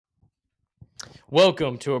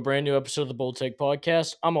Welcome to a brand new episode of the Bold Take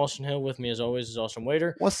Podcast. I'm Austin Hill. With me, as always, is Austin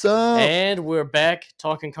Waiter. What's up? And we're back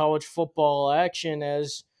talking college football action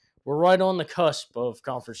as we're right on the cusp of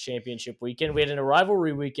conference championship weekend. We had a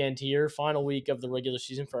rivalry weekend here, final week of the regular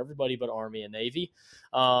season for everybody but Army and Navy.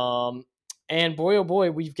 And boy, oh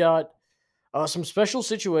boy, we've got some special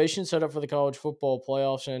situations set up for the college football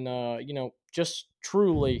playoffs. And, just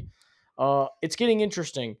truly, it's getting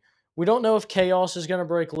interesting. We don't know if chaos is going to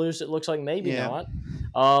break loose. It looks like maybe not.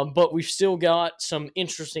 But we've still got some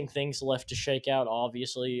interesting things left to shake out,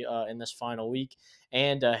 obviously, in this final week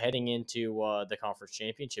and heading into the conference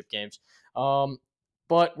championship games.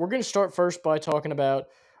 But we're going to start first by talking about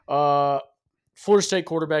Florida State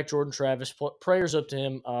quarterback Jordan Travis. Prayers up to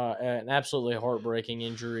him. An absolutely heartbreaking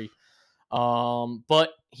injury.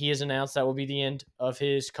 But he has announced that will be the end of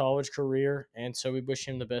his college career, and so we wish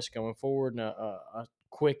him the best going forward and a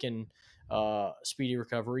quick and speedy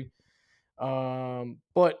recovery.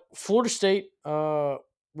 But Florida State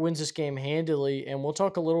wins this game handily, and we'll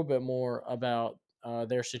talk a little bit more about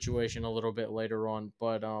their situation a little bit later on.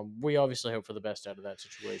 But we obviously hope for the best out of that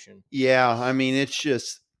situation. Yeah, I mean, it's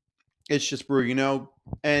just brutal,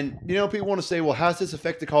 And people want to say, "Well, how does this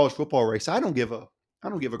affect the college football race?" I don't give a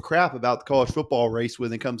crap about the college football race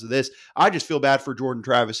when it comes to this. I just feel bad for Jordan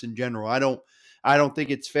Travis in general. I don't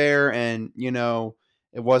think it's fair, and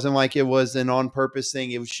it wasn't like it was an on purpose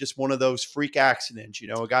thing. It was just one of those freak accidents.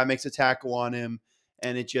 A guy makes a tackle on him,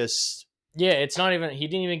 and it just it's not even. He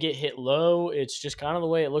didn't even get hit low. It's just kind of the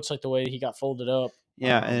way it looks like the way he got folded up.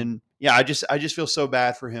 I just feel so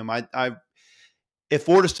bad for him. If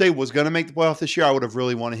Florida State was going to make the playoff this year, I would have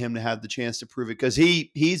really wanted him to have the chance to prove it because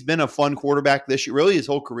he's been a fun quarterback this year. Really, his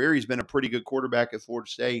whole career, he's been a pretty good quarterback at Florida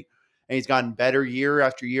State, and he's gotten better year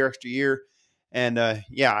after year after year. And I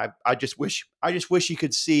just wish you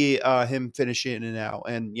could see him finish in and out.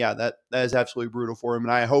 And that is absolutely brutal for him.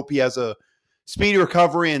 And I hope he has a speedy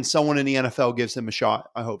recovery and someone in the NFL gives him a shot.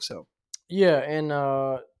 I hope so. Yeah, and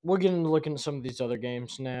we'll get into looking at some of these other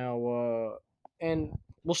games now. And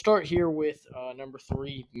we'll start here with number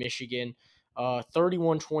 3, Michigan,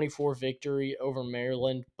 31-24 victory over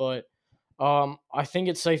Maryland. But I think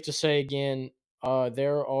it's safe to say again,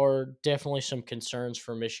 there are definitely some concerns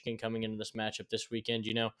for Michigan coming into this matchup this weekend.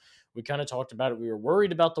 We kind of talked about it. We were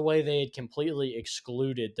worried about the way they had completely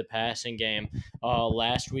excluded the passing game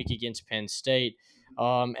last week against Penn State.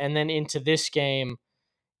 And then into this game,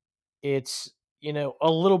 it's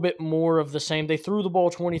a little bit more of the same. They threw the ball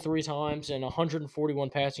 23 times and 141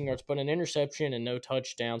 passing yards, but an interception and no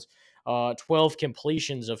touchdowns. 12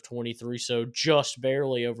 completions of 23, so just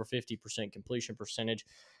barely over 50% completion percentage.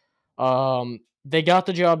 They got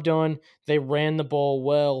the job done. They ran the ball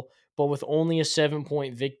well, but with only a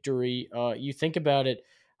 7-point victory, you think about it,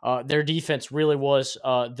 their defense really was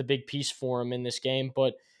the big piece for them in this game,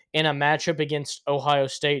 but in a matchup against Ohio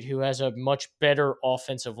State, who has a much better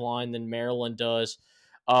offensive line than Maryland does,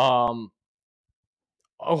 Ohio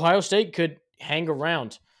State could hang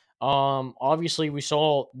around. Obviously, we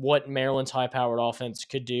saw what Maryland's high-powered offense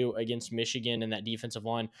could do against Michigan, and that defensive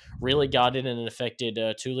line really got in and affected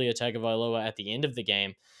Tulia Tagovailoa at the end of the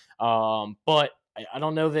game. But I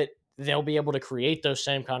don't know that they'll be able to create those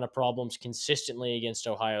same kind of problems consistently against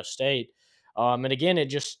Ohio State. And again, it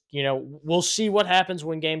just, we'll see what happens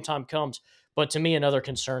when game time comes. But to me, another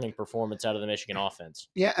concerning performance out of the Michigan offense.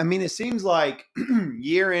 Yeah, I mean, it seems like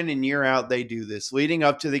year in and year out they do this. Leading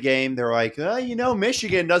up to the game, they're like,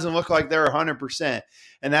 Michigan doesn't look like they're 100%.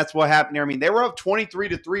 And that's what happened here. I mean, they were up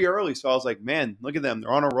 23-3 early. So I was like, man, look at them.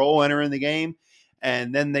 They're on a roll entering the game.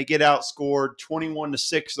 And then they get outscored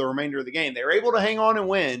 21-6 the remainder of the game. They were able to hang on and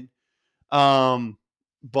win.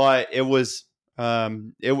 But it was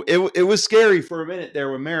it was scary for a minute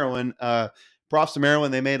there with Maryland. Props to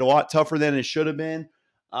Maryland. They made it a lot tougher than it should have been.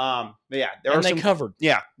 But yeah, they covered.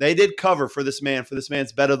 Yeah, they did cover for this man. For this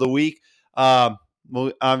man's bet of the week. Well,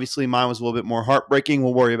 obviously mine was a little bit more heartbreaking.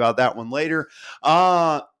 We'll worry about that one later.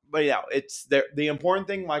 But yeah, it's the important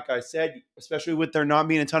thing, like I said, especially with there not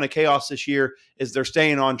being a ton of chaos this year, is they're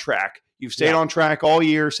staying on track. You've stayed on track all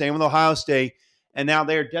year, same with Ohio State, and now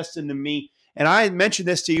they're destined to meet. And I had mentioned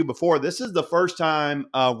this to you before. This is the first time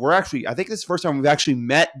I think this is the first time we've actually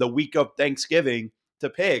met the week of Thanksgiving to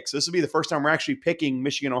pick. So this will be the first time we're actually picking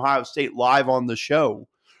Michigan, Ohio State live on the show.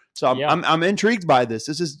 So I'm intrigued by this.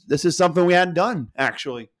 This is something we hadn't done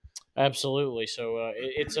actually. Absolutely. So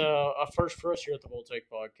it's a first for us here at the Bold Take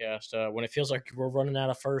Podcast. When it feels like we're running out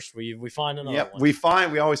of first, we find another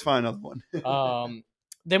one. We always find another one.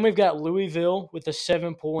 Then we've got Louisville with a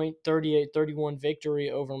 7-point, 38-31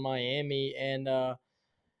 victory over Miami. And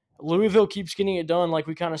Louisville keeps getting it done, like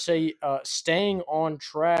we kind of say, staying on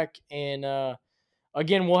track and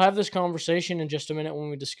again, we'll have this conversation in just a minute when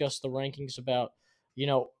we discuss the rankings about, you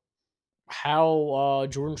know, how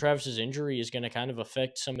Jordan Travis's injury is going to kind of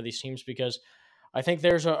affect some of these teams, because I think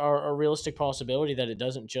there's a realistic possibility that it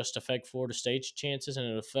doesn't just affect Florida State's chances, and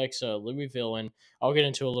it affects Louisville. And I'll get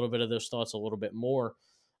into a little bit of those thoughts a little bit more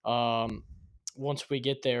um, once we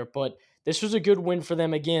get there. But this was a good win for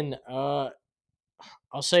them again.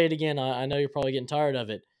 I'll say it again. I know you're probably getting tired of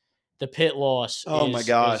it. The pit loss Oh my is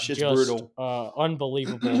gosh, it's just brutal.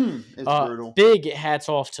 unbelievable. It's brutal. Big hats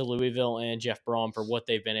off to Louisville and Jeff Brom for what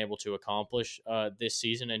they've been able to accomplish this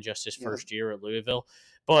season and just his Yeah. first year at Louisville.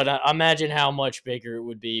 But imagine how much bigger it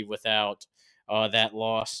would be without that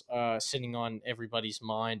loss sitting on everybody's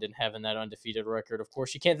mind and having that undefeated record. Of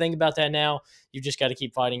course, you can't think about that now. You just got to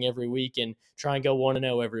keep fighting every week and try and go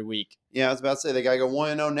 1-0 every week. Yeah, I was about to say they got to go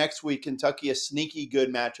 1-0 next week. Kentucky, a sneaky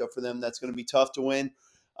good matchup for them. That's going to be tough to win.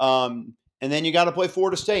 And then you got to play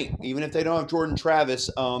Florida State, even if they don't have Jordan Travis.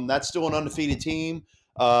 That's still an undefeated team.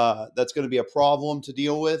 That's going to be a problem to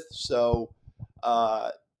deal with. So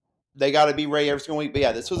they got to be ready every single week. But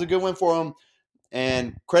yeah, this was a good win for them.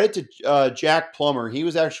 And credit to Jack Plummer. He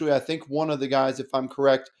was actually, I think, one of the guys, if I'm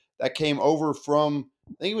correct, that came over from,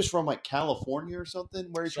 I think he was from like California or something,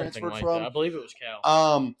 where he transferred like from. that. I believe it was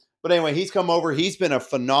Cal. But anyway, he's come over. He's been a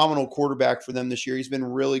phenomenal quarterback for them this year. He's been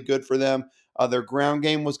really good for them. Their ground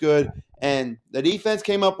game was good. And the defense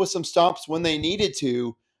came up with some stops when they needed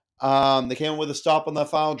to. They came up with a stop on the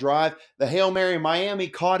final drive. The Hail Mary, Miami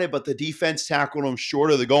caught it, but the defense tackled them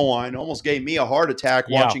short of the goal line. Almost gave me a heart attack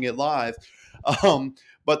watching it live.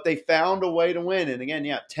 But they found a way to win. And again,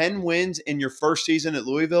 10 wins in your first season at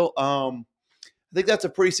Louisville. I think that's a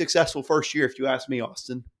pretty successful first year, if you ask me,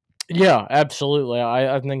 Austin. Yeah, absolutely.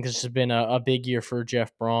 I think this has been a big year for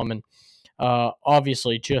Jeff Brom, and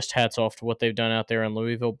obviously just hats off to what they've done out there in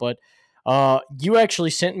Louisville. But you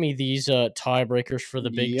actually sent me these tiebreakers for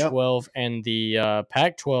the Big 12 and the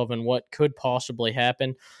Pac-12 and what could possibly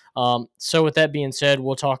happen. So with that being said,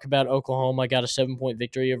 we'll talk about Oklahoma. Got a 7-point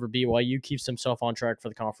victory over BYU, keeps themselves on track for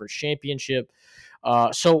the conference championship.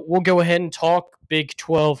 So we'll go ahead and talk Big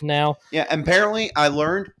 12 now. Yeah, and apparently I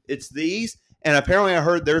learned it's these, and apparently I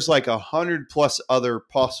heard there's like 100+ other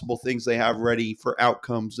possible things they have ready for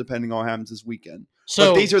outcomes depending on what happens this weekend.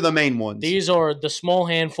 So but these are the main ones. These are the small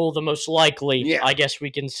handful, the most likely, I guess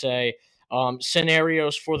we can say,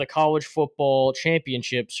 scenarios for the college football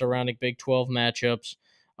championship surrounding Big 12 matchups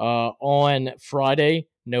on Friday,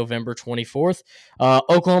 November 24th.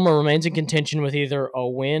 Oklahoma remains in contention with either a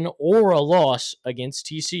win or a loss against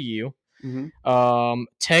TCU. Mm-hmm.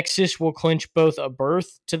 Texas will clinch both a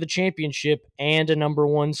berth to the championship and a number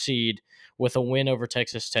 1 seed with a win over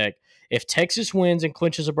Texas Tech. If Texas wins and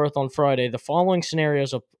clinches a berth on Friday, the following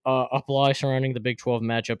scenarios apply surrounding the Big 12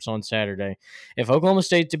 matchups on Saturday. If Oklahoma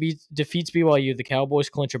State defeats BYU, the Cowboys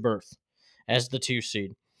clinch a berth as the 2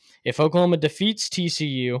 seed. If Oklahoma defeats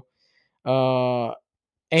TCU,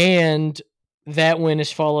 and that win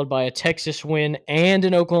is followed by a Texas win and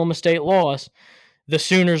an Oklahoma State loss, the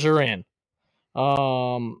Sooners are in.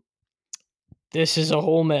 This is a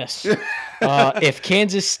whole mess. If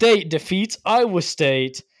Kansas State defeats Iowa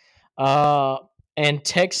State, and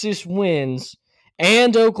Texas wins,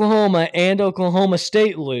 and Oklahoma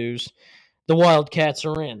State lose, the Wildcats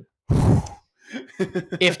are in.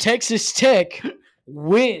 If Texas Tech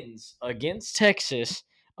wins against Texas,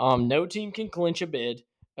 no team can clinch a bid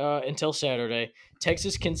until Saturday.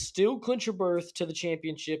 Texas can still clinch a berth to the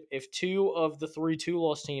championship if 2 of the 3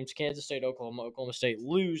 2-loss teams, Kansas State, Oklahoma State,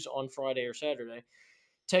 lose on Friday or Saturday.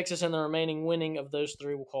 Texas and the remaining winning of those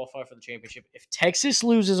 3 will qualify for the championship. If Texas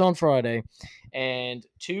loses on Friday and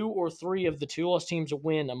 2 or 3 of the 2-loss teams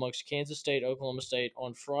win amongst Kansas State, Oklahoma State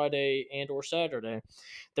on Friday and or Saturday,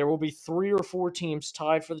 there will be 3 or 4 teams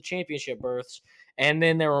tied for the championship berths. And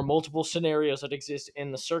then there are multiple scenarios that exist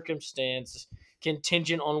in the circumstance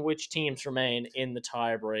contingent on which teams remain in the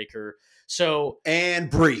tiebreaker. So and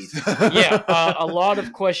breathe. A lot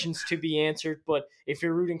of questions to be answered. But if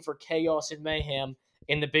you're rooting for chaos and mayhem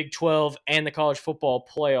in the Big 12 and the college football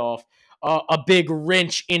playoff, a big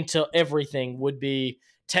wrench into everything would be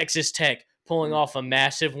Texas Tech pulling off a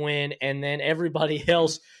massive win and then everybody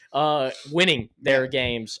else winning their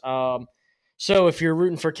games. So if you're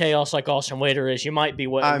rooting for chaos like Austin Wader is, you might be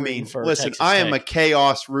rooting for listen, Texas I am Tech. a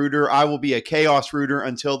chaos rooter. I will be a chaos rooter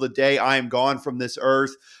until the day I am gone from this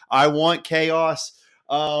earth. I want chaos.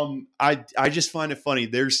 I just find it funny.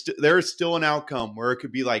 There is still an outcome where it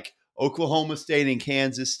could be like Oklahoma State and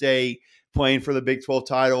Kansas State playing for the Big 12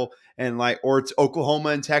 title, and or it's Oklahoma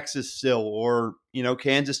and Texas still, or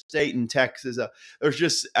Kansas State and Texas. I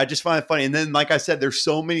just find it funny. And then, like I said, there's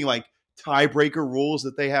so many tiebreaker rules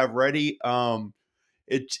that they have ready.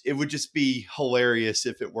 it would just be hilarious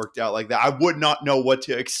if it worked out like that. I would not know what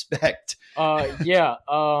to expect. Yeah.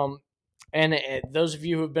 And those of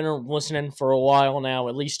you who have been listening for a while now,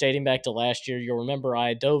 at least dating back to last year, you'll remember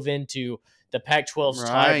I dove into the Pac-12's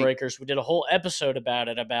Right. tiebreakers. We did a whole episode about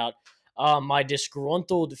it, about my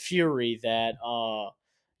disgruntled fury that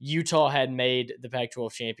Utah had made the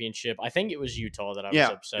Pac-12 championship. I think it was Utah that I was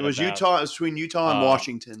upset it was about. Utah. It was between Utah and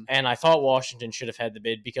Washington. And I thought Washington should have had the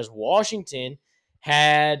bid because Washington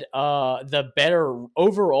had the better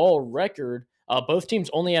overall record. Both teams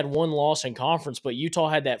only had one loss in conference, but Utah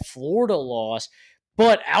had that Florida loss.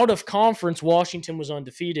 But out of conference, Washington was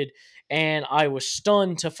undefeated, and I was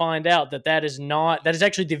stunned to find out that is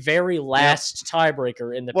actually the very last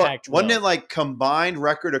tiebreaker in the Pac-12. Wasn't it like combined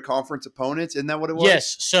record of conference opponents? Isn't that what it was?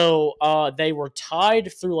 Yes. So they were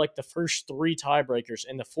tied through like the first three tiebreakers,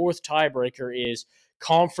 and the fourth tiebreaker is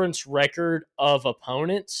conference record of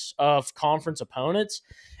conference opponents.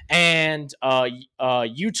 And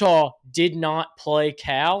Utah did not play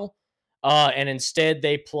Cal, and instead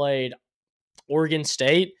they played Oregon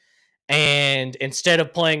State. And instead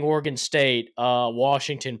of playing Oregon State,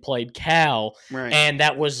 Washington played Cal, Right. and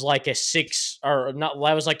that was like a 2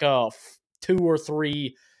 or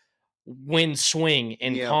 3 win swing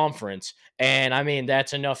in conference. And I mean,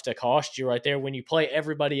 that's enough to cost you right there when you play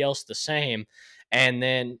everybody else the same. And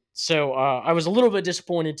then, so I was a little bit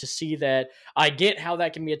disappointed to see that. I get how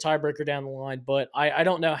that can be a tiebreaker down the line, but I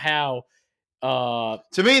don't know how.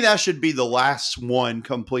 To me, that should be the last one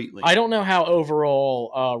completely. I don't know how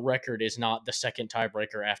overall record is not the second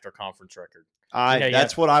tiebreaker after conference record.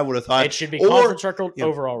 That's what I would have thought. It should be conference record,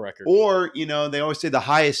 overall record. Or, they always say the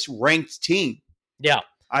highest ranked team. Yeah.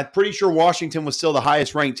 I'm pretty sure Washington was still the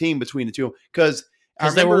highest ranked team between the two because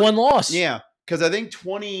they were one loss. Yeah, because I think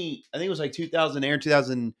it was like 2008 or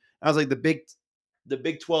 2000. I was like the Big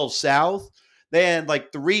 12 South. They had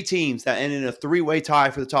like 3 teams that ended in a 3-way tie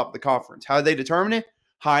for the top of the conference. How did they determine it?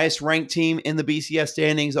 Highest ranked team in the BCS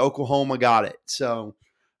standings, Oklahoma got it. So,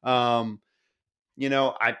 I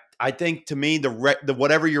think to me the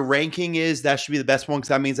whatever your ranking is, that should be the best one because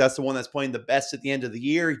that means that's the one that's playing the best at the end of the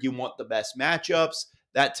year. You want the best matchups.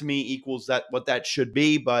 That to me equals what that should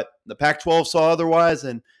be. But the Pac-12 saw otherwise,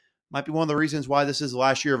 and might be one of the reasons why this is the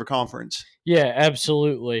last year of a conference. Yeah,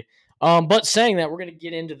 absolutely. But saying that, we're going to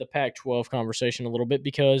get into the Pac-12 conversation a little bit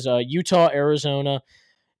because Utah, Arizona,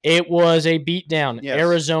 it was a beatdown. Yes.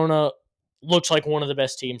 Arizona looks like one of the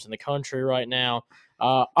best teams in the country right now.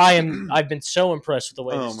 I've been so impressed with the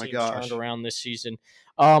way this team's turned around this season.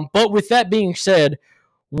 But with that being said,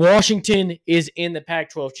 Washington is in the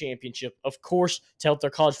Pac-12 championship. Of course, to help their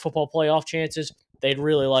college football playoff chances, they'd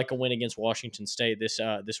really like a win against Washington State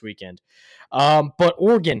this weekend. But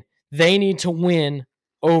Oregon, they need to win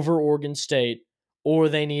over Oregon State, or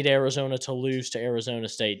they need Arizona to lose to Arizona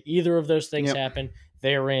State. Either of those things happen,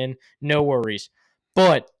 they're in. No worries.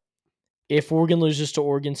 But if Oregon loses to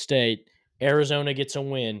Oregon State, Arizona gets a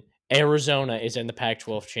win. Arizona is in the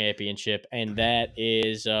Pac-12 championship, and that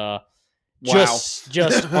is just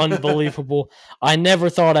unbelievable. I never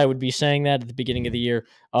thought I would be saying that at the beginning of the year.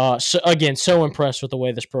 So impressed with the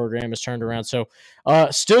way this program has turned around. So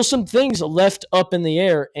still some things left up in the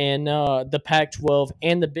air in the Pac-12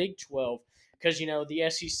 and the Big 12 because, the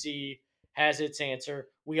SEC has its answer.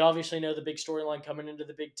 We obviously know the big storyline coming into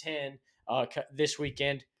the Big 10 this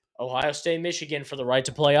weekend. Ohio State, Michigan for the right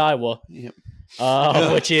to play Iowa. Yep.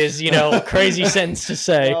 Which is, a crazy sentence to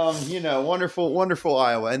say. Wonderful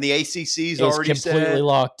Iowa. And the ACC's already completely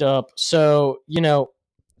locked up. So,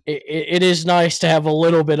 it is nice to have a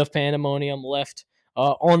little bit of pandemonium left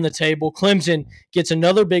on the table. Clemson gets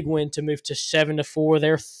another big win to move to 7-4.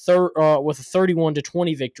 They're with a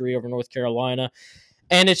 31-20 victory over North Carolina.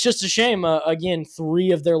 And it's just a shame. Again,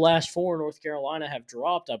 3 of their last 4 North Carolina have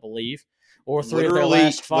dropped, I believe. Or 3 of their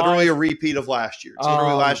last 5. Literally a repeat of last year. It's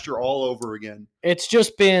literally last year all over again. It's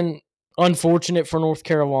just been unfortunate for North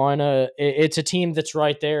Carolina. It's a team that's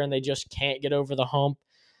right there, and they just can't get over the hump.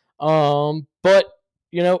 But,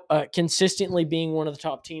 consistently being one of the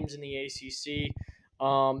top teams in the ACC,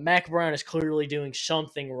 Mac Brown is clearly doing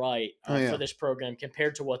something right for this program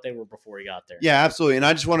compared to what they were before he got there. Yeah, absolutely. And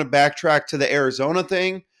I just want to backtrack to the Arizona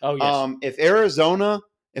thing. Oh, yes.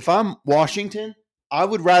 If I'm Washington, I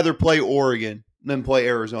would rather play Oregon than play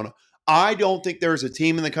Arizona. I don't think there's a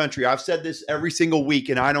team in the country. I've said this every single week,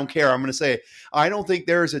 and I don't care. I'm going to say it. I don't think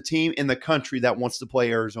there is a team in the country that wants to play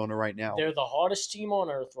Arizona right now. They're the hottest team on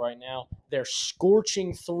earth right now. They're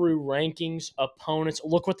scorching through rankings, opponents.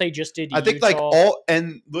 Look what they just did to Utah.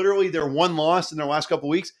 And literally their one loss in their last couple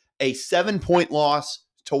of weeks, a 7-point loss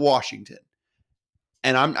to Washington.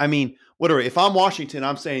 And I mean, whatever. If I'm Washington,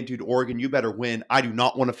 I'm saying, dude, Oregon, you better win. I do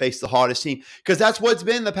not want to face the hottest team because that's what's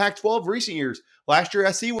been the Pac-12 recent years. Last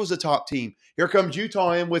year, SC was a top team. Here comes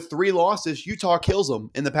Utah in with 3 losses. Utah kills them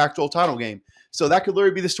in the Pac-12 title game. So that could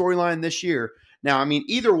literally be the storyline this year. Now, I mean,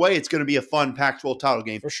 either way, it's going to be a fun Pac-12 title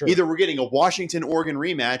game. For sure. Either we're getting a Washington-Oregon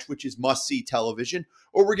rematch, which is must-see television,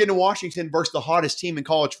 or we're getting Washington versus the hottest team in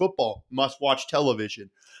college football, must-watch television.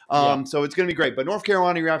 So it's going to be great. But North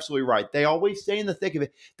Carolina, you're absolutely right. They always stay in the thick of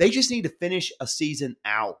it. They just need to finish a season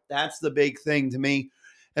out. That's the big thing to me.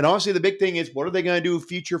 And honestly, the big thing is, what are they going to do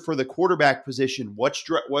future for the quarterback position? What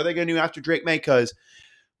are they going to do after Drake May? Because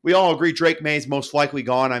we all agree Drake May is most likely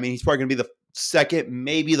gone. I mean, he's probably going to be the second,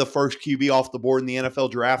 maybe the first QB off the board in the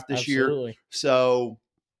NFL draft this year. So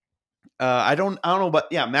I don't know, but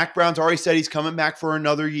yeah, Mac Brown's already said he's coming back for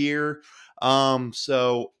another year.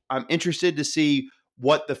 So I'm interested to see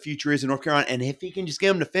what the future is in North Carolina and if he can just get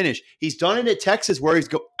him to finish. He's done it at Texas where he's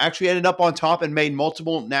actually ended up on top and made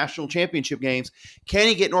multiple national championship games. Can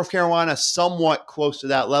he get North Carolina somewhat close to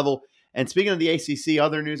that level? And speaking of the ACC,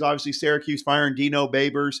 other news, obviously Syracuse firing Dino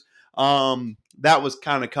Babers. That was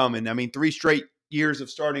kind of coming. I mean, 3 straight years of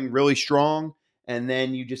starting really strong, and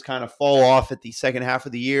then you just kind of fall off at the second half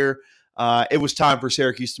of the year. It was time for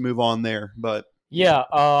Syracuse to move on there. But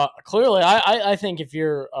yeah, clearly, I think if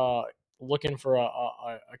you're looking for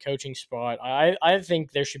a coaching spot, I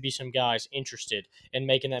think there should be some guys interested in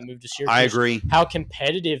making that move to Syracuse. I agree. How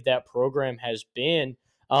competitive that program has been.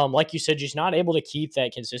 Like you said, just not able to keep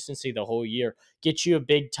that consistency the whole year. Get you a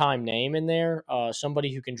big-time name in there,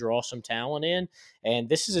 somebody who can draw some talent in. And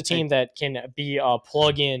this is a team that can be a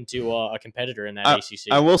plug-in to a competitor in that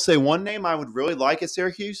ACC. I will say one name I would really like at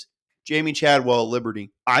Syracuse, Jamie Chadwell at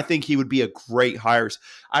Liberty. I think he would be a great hire.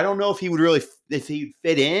 I don't know if he would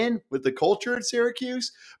fit in with the culture at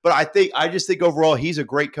Syracuse, but I just think overall he's a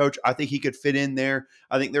great coach. I think he could fit in there.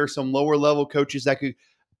 I think there are some lower-level coaches that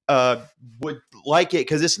would like it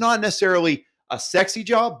because it's not necessarily a sexy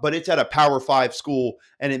job, but it's at a Power 5 school,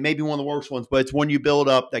 and it may be one of the worst ones, but it's one you build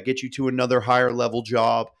up that gets you to another higher level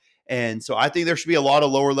job. And so I think there should be a lot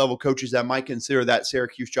of lower level coaches that might consider that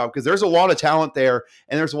Syracuse job because there's a lot of talent there,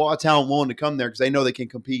 and there's a lot of talent willing to come there because they know they can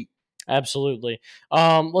compete. Absolutely.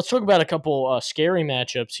 Let's talk about a couple scary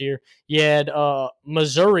matchups here. You had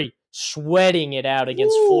Missouri sweating it out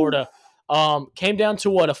against Florida. Came down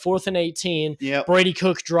to a 4th and 18. Yep. Brady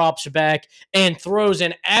Cook drops back and throws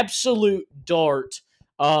an absolute dart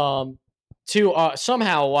to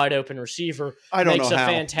somehow a wide open receiver. I don't makes know a how.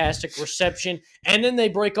 fantastic reception, and then they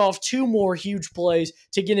break off 2 more huge plays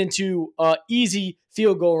to get into easy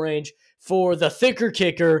field goal range for the thicker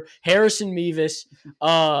kicker, Harrison Mevis,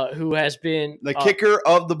 who has been the kicker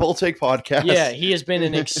of the Bull Take podcast. Yeah, he has been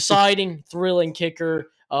an exciting, thrilling kicker.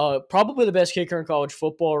 Probably the best kicker in college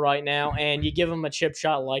football right now, and you give him a chip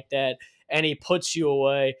shot like that, and he puts you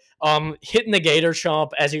away. Hitting the Gator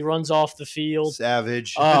Chomp as he runs off the field.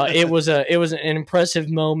 Savage. It was an impressive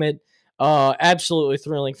moment. Absolutely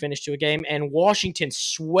thrilling finish to a game, and Washington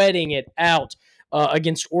sweating it out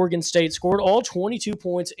against Oregon State. Scored all 22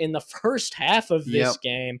 points in the first half of this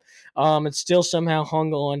game. And still somehow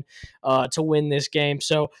hung on to win this game.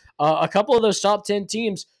 So a couple of those top 10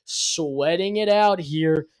 teams sweating it out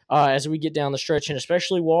here as we get down the stretch, and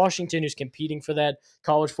especially Washington, who's competing for that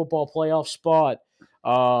college football playoff spot.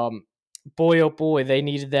 Boy, oh boy, they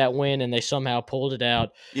needed that win, and they somehow pulled it out.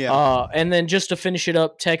 Yeah. And then just to finish it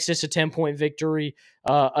up, Texas, a 10-point victory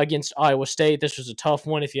against Iowa State. This was a tough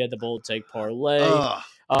one if you had the Bold Take parlay.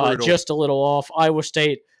 Just a little off. Iowa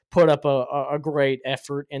State put up a great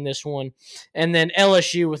effort in this one. And then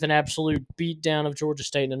LSU with an absolute beatdown of Georgia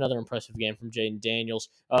State and another impressive game from Jaden Daniels,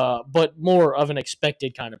 but more of an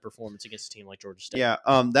expected kind of performance against a team like Georgia State. Yeah,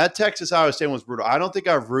 that Texas-Iowa State was brutal. I don't think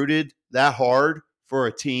I've rooted that hard for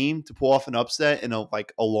a team to pull off an upset in a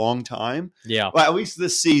long time. Yeah. Well, at least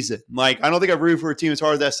this season. I don't think I've rooted for a team as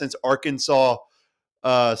hard as that since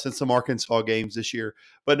some Arkansas games this year.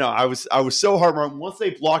 But no, I was so heartbroken. Once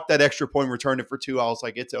they blocked that extra point and returned it for 2, I was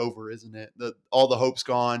like, it's over, isn't it? All the hope's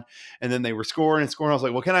gone. And then they were scoring and scoring. I was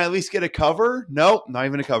like, well, can I at least get a cover? Nope, not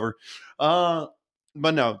even a cover. But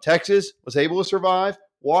no, Texas was able to survive.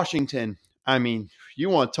 Washington, I mean, you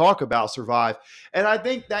want to talk about survive. And I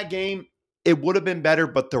think that game, it would have been better,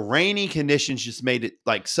 but the rainy conditions just made it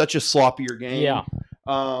such a sloppier game. Yeah.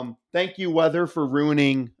 Thank you, weather, for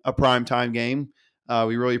ruining a primetime game.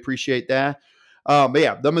 We really appreciate that. But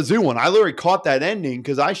yeah, the Mizzou one, I literally caught that ending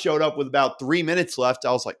because I showed up with about 3 minutes left.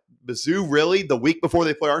 I was like, Mizzou, really? The week before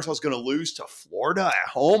they play Arkansas was going to lose to Florida at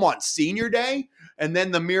home on senior day? And then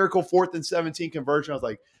the miracle 4th and 17 conversion. I was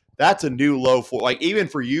like, that's a new low for even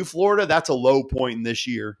for you, Florida, that's a low point in this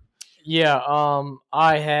year. Yeah,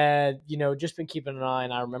 I had, just been keeping an eye,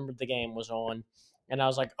 and I remembered the game was on, and I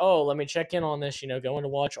was like, oh, let me check in on this, going to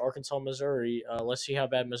watch Arkansas, Missouri. Let's see how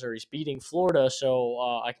bad Missouri's beating Florida so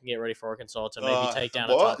I can get ready for Arkansas to maybe take down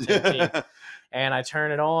a top 10 team. What? And I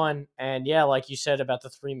turn it on, and yeah, like you said about the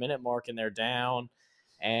 3-minute mark, and they're down,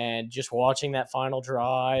 and just watching that final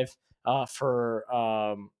drive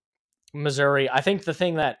for Missouri. I think the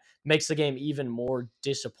thing that makes the game even more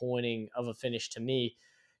disappointing of a finish to me,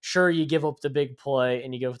 sure, you give up the big play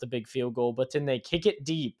and you give up the big field goal, but then they kick it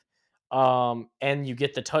deep, and you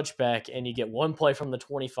get the touchback and you get one play from the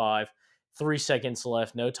 25, 3 seconds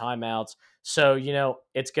left, no timeouts. So,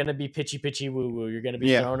 it's going to be pitchy woo woo. You're going to be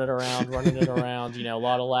Yeah. throwing it around, running it around, a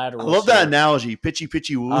lot of I laterals. love that here. analogy,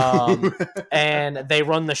 pitchy woo. And they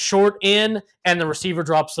run the short in, and the receiver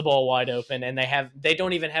drops the ball wide open, and they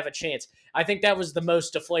don't even have a chance. I think that was the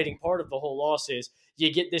most deflating part of the whole loss is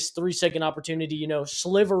you get this 3-second opportunity,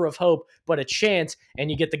 sliver of hope, but a chance, and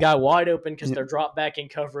you get the guy wide open because they're dropped back in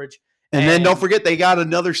coverage. And then don't forget they got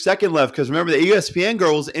another second left because remember the ESPN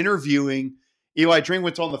girl was interviewing Eli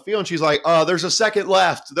Drinkwitz on the field, and she's like, there's a second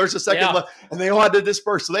left. There's a second left. And they all had to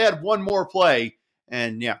disperse. So they had one more play.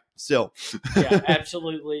 And, still. Yeah,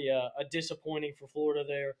 absolutely a disappointing for Florida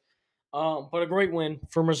there. But a great win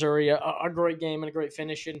for Missouri, a great game and a great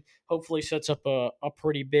finish, and hopefully sets up a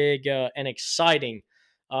pretty big and exciting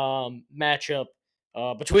matchup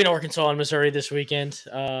between Arkansas and Missouri this weekend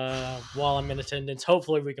while I'm in attendance.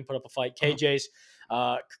 Hopefully we can put up a fight. KJ's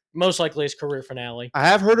most likely his career finale. I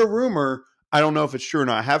have heard a rumor. I don't know if it's true or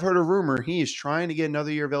not. I have heard a rumor he is trying to get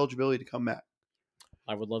another year of eligibility to come back.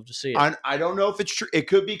 I would love to see it. I don't know if it's true. It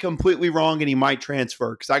could be completely wrong, and he might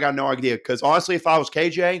transfer because I got no idea. Because honestly, if I was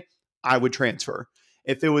KJ, I would transfer.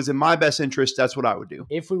 If it was in my best interest, that's what I would do.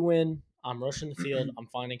 If we win, I'm rushing the field. I'm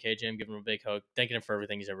finding KJ. I'm giving him a big hug, thanking him for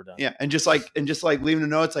everything he's ever done. Yeah, and just like leaving a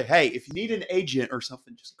note, it's like, hey, if you need an agent or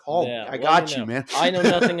something, just call me. I got you, man. I know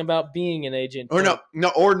nothing about being an agent. Or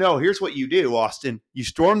no. Here's what you do, Austin. You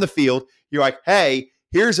storm the field. You're like, hey,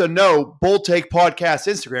 here's a note. Bold Take Podcast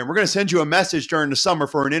Instagram. We're going to send you a message during the summer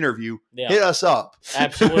for an interview. Yeah. Hit us up.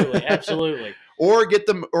 Absolutely. Or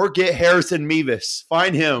get Harrison Mevis.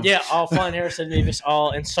 Find him. Yeah, I'll find Harrison Mevis.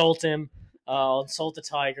 I'll insult him. I'll insult the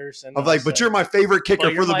Tigers. And I'm like, but you're my favorite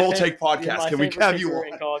kicker for the Bold Take Podcast. Can we have you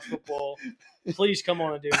on? In college football. Please come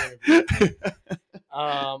on and do an interview.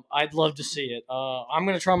 I'd love to see it. I'm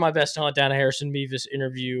going to try my best to hunt down a Harrison Mevis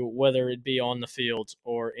interview, whether it be on the field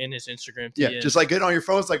or in his Instagram. Yeah, just like getting on your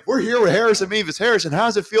phone. It's like, we're here with Harrison Mevis. Harrison, how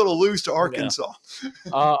does it feel to lose to Arkansas?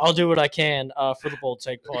 Yeah. I'll do what I can for the Bold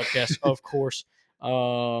Take Podcast, of course.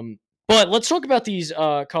 But let's talk about these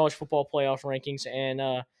college football playoff rankings.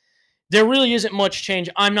 And there really isn't much change.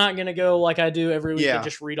 I'm not going to go like I do every week and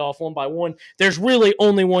just read off one by one. There's really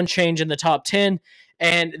only one change in the top 10,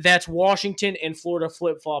 and that's Washington and Florida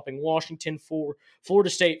flip-flopping. Washington 4, Florida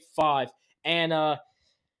State 5. And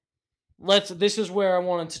this is where I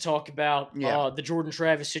wanted to talk about the Jordan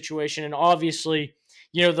Travis situation. And obviously,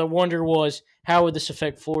 the wonder was, how would this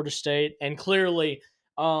affect Florida State? And clearly,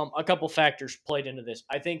 a couple factors played into this.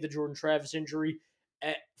 I think the Jordan Travis injury,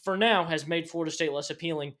 for now, has made Florida State less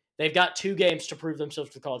appealing. They've got 2 games to prove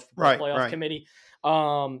themselves to the College Football Playoff Committee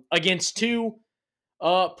against 2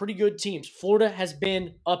 pretty good teams. Florida has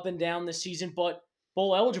been up and down this season, but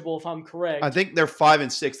bowl eligible, if I'm correct. I think they're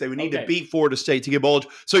 5-6. They would need to beat Florida State to get bowl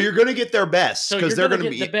eligible. So you're going to get their best because they're going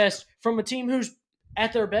to get the best from a team who's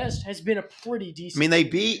at their best has been a pretty decent. I mean, they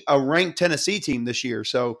beat a ranked Tennessee team this year,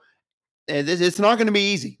 so it's not going to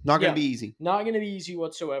be easy. Not going to be easy. Not going to be easy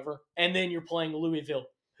whatsoever. And then you're playing Louisville,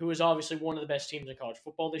 who is obviously one of the best teams in college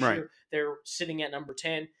football this year. They're sitting at number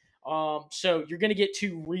 10. So you're going to get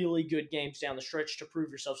 2 really good games down the stretch to prove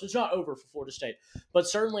yourself. So it's not over for Florida State. But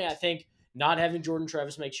certainly I think not having Jordan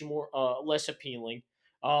Travis makes you less appealing,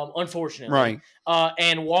 unfortunately.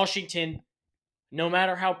 And Washington, no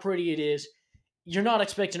matter how pretty it is, you're not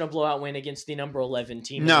expecting a blowout win against the number 11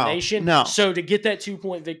 team in the nation. No. So to get that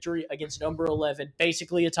 2-point victory against number 11,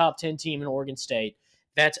 basically a top 10 team in Oregon State,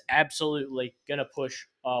 that's absolutely going to push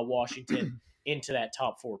Washington into that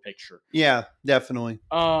top 4 picture. Yeah, definitely.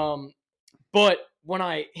 But when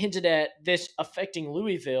I hinted at this affecting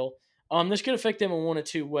Louisville, this could affect them in one of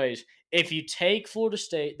 2 ways. If you take Florida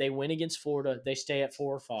State, they win against Florida, they stay at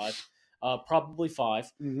 4 or 5, probably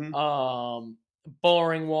 5. Mm-hmm.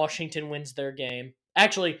 Barring Washington wins their game.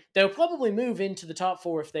 Actually, they'll probably move into the top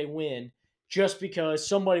 4 if they win, just because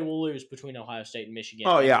somebody will lose between Ohio State and Michigan.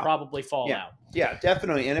 Probably fall out. Yeah,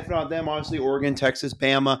 definitely. And if not them, obviously Oregon, Texas,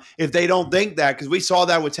 Bama. If they don't think that, because we saw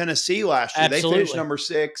that with Tennessee last year. Absolutely. They finished number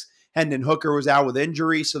 6. Hendon Hooker was out with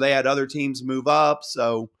injury, so they had other teams move up.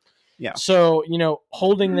 So, Yeah. So,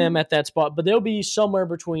 holding them at that spot, but they'll be somewhere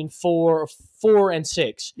between 4 and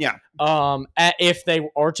 6. Yeah. If they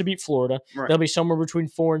are to beat Florida, Right. they'll be somewhere between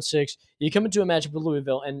 4 and 6. You come into a matchup with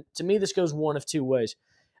Louisville, and to me, this goes one of two ways.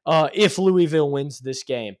 If Louisville wins this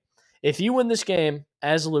game, if you win this game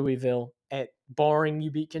as Louisville, barring you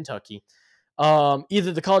beat Kentucky,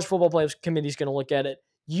 either the College Football Playoff Committee is going to look at it.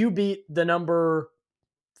 You beat the number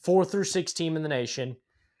 4 through 6 team in the nation.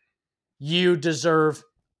 You deserve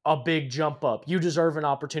a big jump up. You deserve an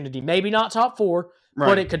opportunity. Maybe not top 4,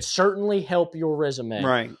 but it could certainly help your resume.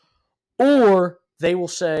 Right. Or they will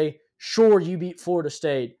say, sure, you beat Florida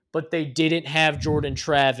State, but they didn't have Jordan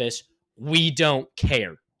Travis. We don't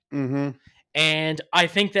care. Mm-hmm. And I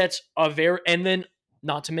think that's and then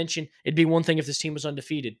not to mention, it'd be one thing if this team was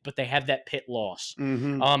undefeated, but they have that Pitt loss.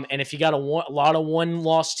 Mm-hmm. And if you got a lot of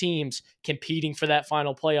one-loss teams competing for that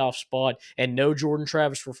final playoff spot and no Jordan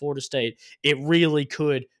Travis for Florida State, it really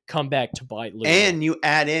could come back to bite Louisville. And you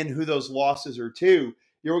add in who those losses are to.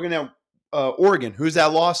 You're going to have Oregon. Who's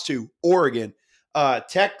that loss to? Oregon.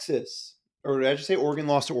 Texas. Or did I just say Oregon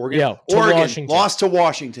lost to Oregon? Yeah, Oregon Washington. Lost to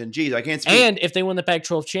Washington. Jeez, I can't speak. And if they win the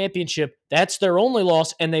Pac-12 championship, that's their only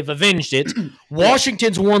loss, and they've avenged it.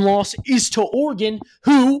 Washington's one loss is to Oregon,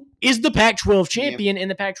 who is the Pac-12 champion in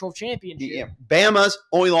the Pac-12 championship. Yeah. Bama's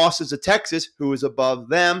only losses to Texas, who is above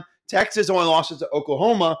them. Texas only losses to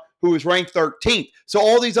Oklahoma, who is ranked 13th. So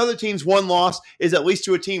all these other teams' one loss is at least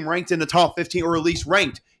to a team ranked in the top 15 or at least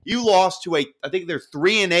ranked. You lost to I think they're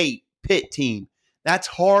 3-8 Pitt team. That's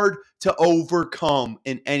hard to overcome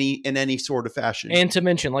in any sort of fashion. And to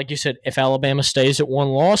mention, like you said, if Alabama stays at one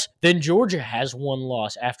loss, then Georgia has one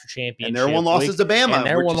loss after championship. And their one loss is to Bama. And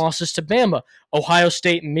their one loss is to Bama. Ohio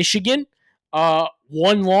State and Michigan,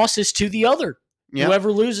 one loss is to the other. Yep.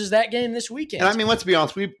 Whoever loses that game this weekend. And I mean, let's be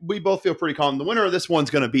honest, we both feel pretty calm. The winner of this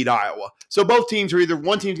one's going to beat Iowa. So both teams are either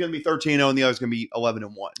one team's going to be 13-0 and the other's going to be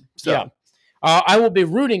 11-1. So yeah. I will be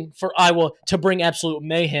rooting for Iowa to bring absolute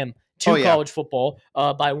mayhem to college football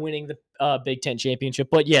by winning the Big Ten championship.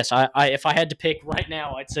 But yes, if I had to pick right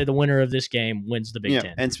now, I'd say the winner of this game wins the Big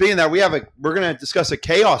Ten. And speaking of that, we're going to discuss a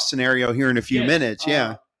chaos scenario here in a few minutes.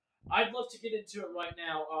 I'd love to get into it right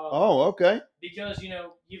now. Okay. Because,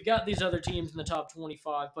 you've got these other teams in the top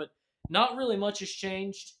 25, but not really much has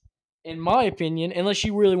changed, in my opinion, unless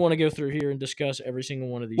you really want to go through here and discuss every single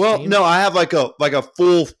one of these teams. Well, no, I have like a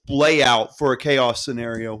full layout for a chaos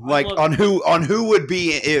scenario, on who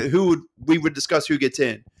we would discuss who gets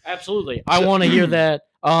in. Absolutely. I want to hear that.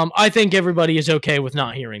 I think everybody is okay with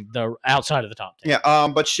not hearing the outside of the top 10. Yeah,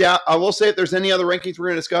 but I will say if there's any other rankings we're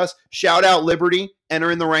going to discuss, shout out Liberty,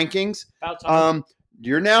 enter in the rankings. About time.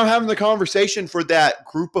 You're now having the conversation for that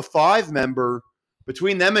group of 5 member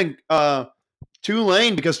between them and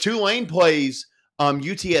Tulane, because Tulane plays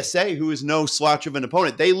UTSA, who is no slouch of an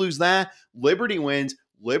opponent. They lose that. Liberty wins.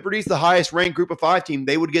 Liberty's the highest ranked group of 5 team.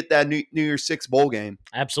 They would get that New Year's 6 bowl game.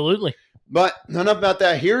 Absolutely. But enough about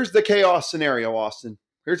that. Here's the chaos scenario, Austin.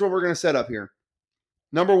 Here's what we're going to set up here.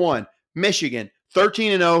 Number 1, Michigan,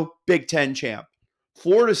 13-0, Big Ten champ.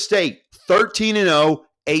 Florida State, 13-0,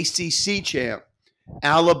 ACC champ.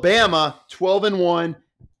 Alabama, 12-1,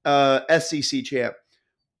 SEC champ.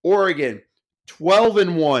 Oregon,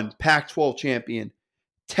 12-1, Pac-12 champion.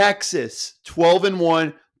 Texas,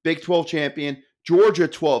 12-1, Big 12 champion. Georgia,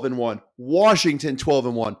 12-1. Washington,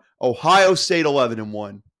 12-1. Ohio State,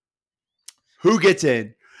 11-1. Who gets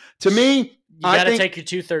in? To me, you got to take your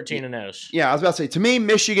 2 13-0s. Yeah, I was about to say, to me,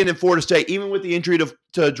 Michigan and Florida State, even with the injury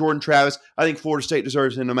to Jordan Travis, I think Florida State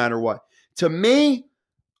deserves it no matter what. To me,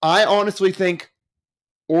 I honestly think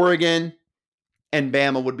Oregon and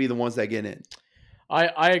Bama would be the ones that get in.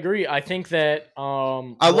 I agree. I think that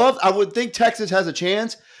I would think Texas has a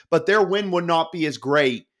chance, but their win would not be as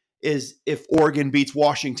great as if Oregon beats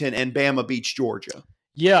Washington and Bama beats Georgia.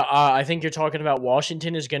 Yeah, I think you're talking about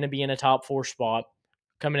Washington is going to be in a top 4 spot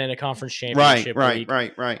coming in a conference championship week.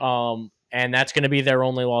 Right. And that's going to be their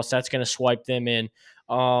only loss. That's going to swipe them in.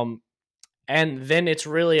 And then it's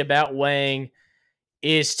really about weighing,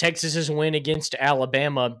 is Texas's win against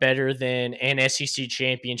Alabama better than an SEC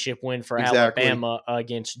championship win for Alabama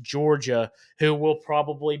against Georgia, who will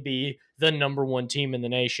probably be the number 1 team in the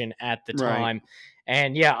nation at the time? Right.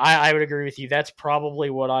 And yeah, I would agree with you. That's probably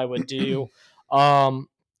what I would do.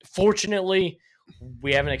 Fortunately,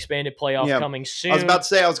 we have an expanded playoff coming soon. I was about to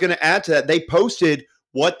say, I was going to add to that. They posted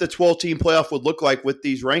what the 12-team playoff would look like with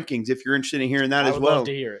these rankings, if you're interested in hearing that as well. I would love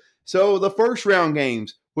to hear it. So the first round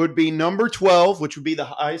games would be number 12, which would be the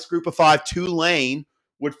highest group of 5. Tulane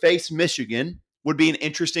would face Michigan. Would be an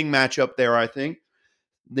interesting matchup there, I think.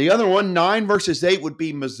 The other one, 9 versus 8, would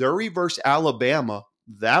be Missouri versus Alabama.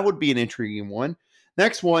 That would be an intriguing one.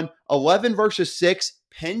 Next one, 11 versus 6,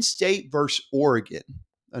 Penn State versus Oregon.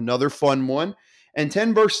 Another fun one. And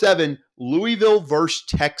 10 versus 7, Louisville versus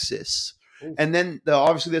Texas. Oof. And then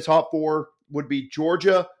obviously the top 4 would be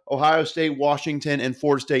Georgia, Ohio State, Washington, and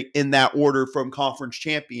Florida State in that order from conference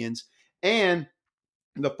champions. And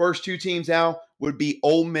the first 2 teams out would be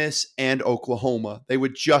Ole Miss and Oklahoma. They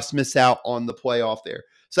would just miss out on the playoff there.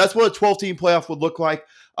 So that's what a 12-team playoff would look like.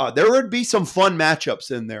 There would be some fun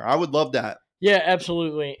matchups in there. I would love that. Yeah,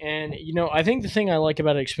 absolutely. And, I think the thing I like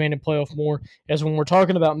about an expanded playoff more is when we're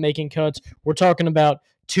talking about making cuts, we're talking about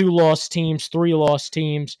 2-loss teams, 3-loss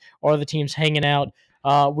teams, are the teams hanging out.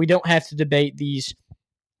 We don't have to debate these,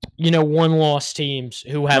 1-loss teams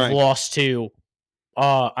who have lost to,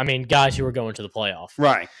 guys who are going to the playoff.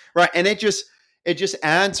 Right. And it just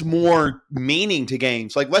adds more meaning to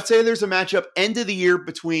games. Like, let's say there's a matchup end of the year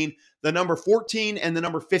between the number 14 and the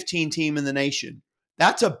number 15 team in the nation.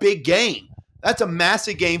 That's a big game. That's a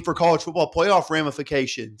massive game for college football playoff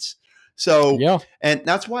ramifications. So, yeah. And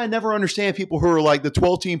that's why I never understand people who are like the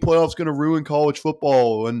 12-team playoff is going to ruin college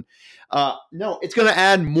football. And no, it's going to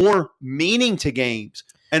add more meaning to games.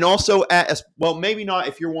 And also, maybe not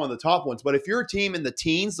if you're one of the top ones, but if you're a team in the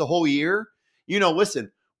teens the whole year,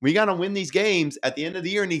 listen, we got to win these games at the end of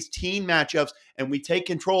the year in these teen matchups, and we take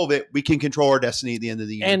control of it. We can control our destiny at the end of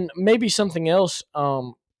the year. And maybe something else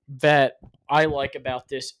that I like about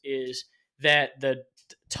this is that the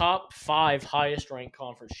top 5 highest-ranked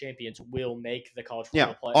conference champions will make the college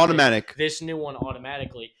football playoff. Automatic. This new one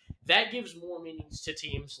automatically. That gives more meanings to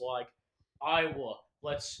teams like Iowa.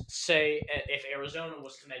 Let's say if Arizona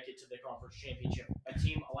was to make it to the conference championship, a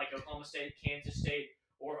team like Oklahoma State, Kansas State,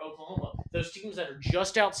 or Oklahoma, those teams that are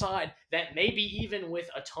just outside, that maybe even with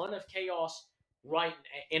a ton of chaos right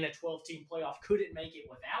in a 12-team playoff couldn't make it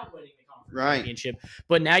without winning the conference championship.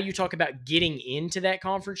 But now you talk about getting into that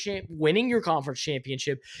conference winning your conference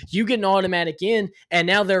championship, you get an automatic in, and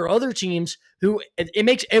now there are other teams who it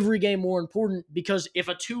makes every game more important, because if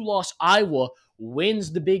a 2-loss Iowa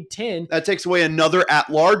wins the Big Ten, that takes away another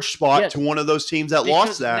at-large spot to one of those teams that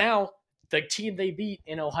lost that. Now the team they beat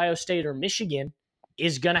in Ohio State or Michigan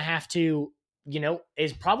is going to have to,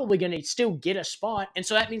 is probably going to still get a spot. And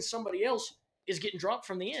so that means somebody else is getting dropped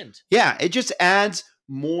from the end. Yeah, it just adds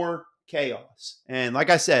more chaos. And like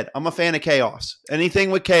I said, I'm a fan of chaos. Anything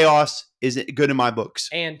with chaos is good in my books.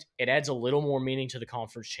 And it adds a little more meaning to the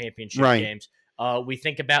conference championship games. We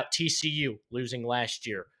think about TCU losing last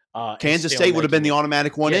year. Kansas State would have been the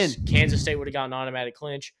automatic one in. Kansas State would have gotten an automatic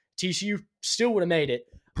clinch. TCU still would have made it.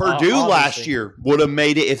 Purdue last year would have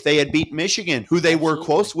made it if they had beat Michigan, who they were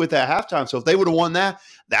close with at halftime. So if they would have won that,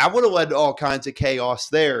 that would have led to all kinds of chaos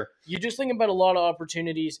there. You just think about a lot of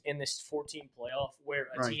opportunities in this 14 playoff where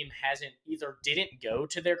a team didn't go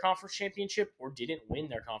to their conference championship or didn't win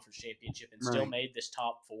their conference championship and still made this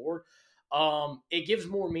top 4. It gives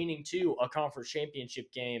more meaning to a conference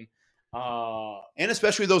championship game. And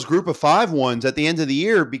especially those group of 5 ones at the end of the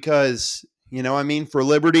year, because, for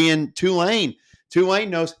Liberty and Tulane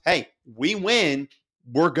knows, hey, we win,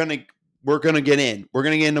 we're gonna get in. We're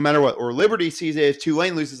gonna get in no matter what. Or Liberty sees it if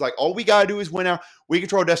Tulane loses, like, all we gotta do is win out. We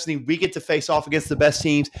control destiny. We get to face off against the best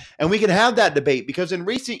teams, and we can have that debate, because in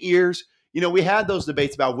recent years, we had those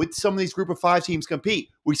debates about would some of these group of 5 teams compete.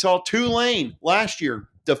 We saw Tulane last year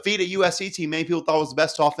defeat a USC team many people thought was the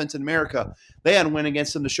best offense in America. They had to win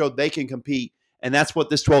against them to show they can compete, and that's what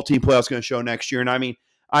this 12-team playoff is going to show next year. And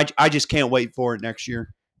I just can't wait for it next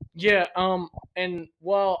year. Yeah, and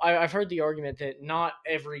I've heard the argument that not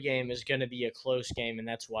every game is going to be a close game, and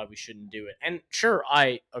that's why we shouldn't do it. And sure,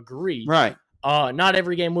 I agree. Right. Not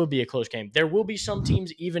every game will be a close game. There will be some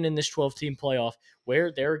teams, even in this 12-team playoff,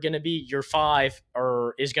 where they're going to be your 5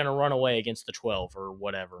 or is going to run away against the 12 or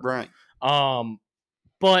whatever. Right.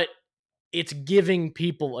 But it's giving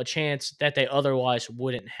people a chance that they otherwise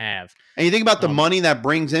wouldn't have. And you think about the money that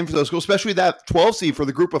brings in for those schools, especially that 12 seed for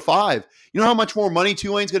the group of 5. You know how much more money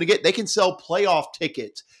Tulane's going to get? They can sell playoff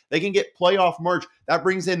tickets. They can get playoff merch. That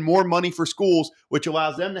brings in more money for schools, which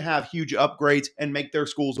allows them to have huge upgrades and make their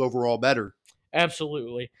schools overall better.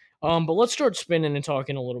 Absolutely. But let's start spinning and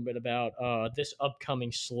talking a little bit about this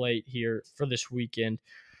upcoming slate here for this weekend.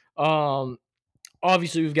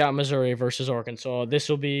 Obviously, we've got Missouri versus Arkansas. This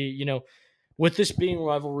will be, with this being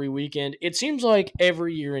rivalry weekend, it seems like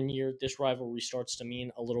every year and year this rivalry starts to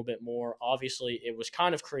mean a little bit more. Obviously, it was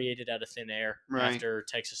kind of created out of thin air after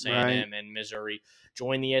Texas A&M and Missouri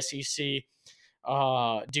joined the SEC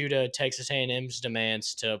due to Texas A&M's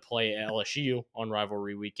demands to play LSU on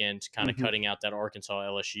rivalry weekend, kind of cutting out that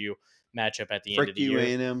Arkansas-LSU matchup at the end of Frick the you,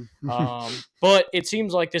 year. A&M. But it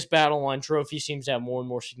seems like this battle line trophy seems to have more and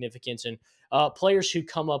more significance, and players who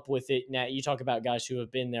come up with it. Now, you talk about guys who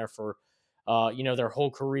have been there for, their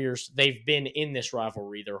whole careers. They've been in this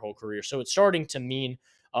rivalry their whole career, so it's starting to mean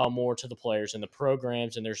more to the players and the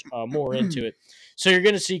programs, and there's more into it. So you're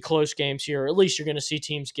going to see close games here. At least you're going to see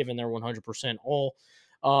teams giving their 100% all.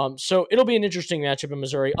 So it'll be an interesting matchup in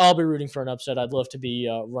Missouri. I'll be rooting for an upset. I'd love to be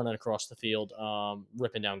running across the field,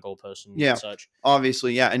 ripping down goalposts and such.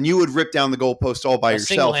 Obviously, yeah. And you would rip down the goalpost all by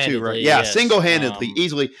yourself too, right? Yeah, yes. single-handedly,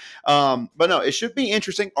 easily. But no, it should be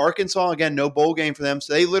interesting. Arkansas, again, no bowl game for them.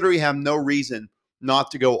 So they literally have no reason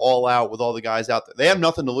not to go all out with all the guys out there. They have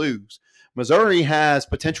nothing to lose. Missouri has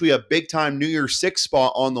potentially a big-time New Year's Six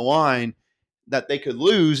spot on the line that they could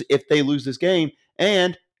lose if they lose this game.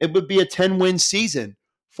 And it would be a 10-win season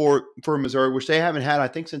for Missouri, which they haven't had, I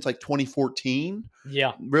think, since like 2014.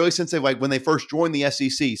 Yeah. Really since when they first joined the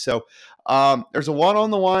SEC. So there's a lot on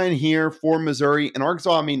the line here for Missouri. And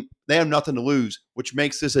Arkansas, I mean, they have nothing to lose, which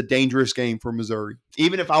makes this a dangerous game for Missouri.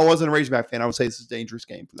 Even if I wasn't a Razorback fan, I would say this is a dangerous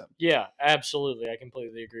game for them. Yeah, absolutely. I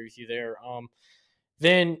completely agree with you there.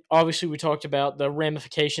 Then, obviously, we talked about the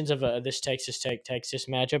ramifications of this Texas Tech-Texas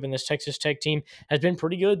matchup, and this Texas Tech team has been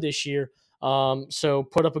pretty good this year. So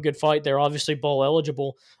put up a good fight. They're obviously bowl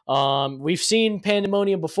eligible. We've seen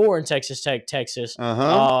pandemonium before in Texas Tech, Texas.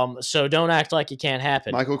 So don't act like it can't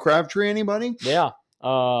happen. Michael Crabtree, anybody? Yeah.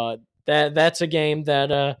 That's a game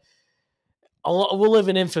that will live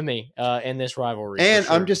in infamy in this rivalry. And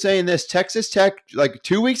sure. I'm just saying this, Texas Tech, like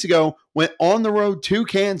 2 weeks ago, went on the road to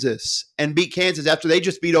Kansas and beat Kansas after they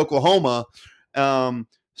just beat Oklahoma.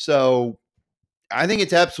 So I think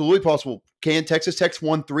it's absolutely possible. Texas Tech's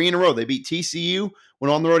won 3 in a row. They beat TCU,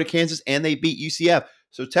 went on the road to Kansas, and they beat UCF.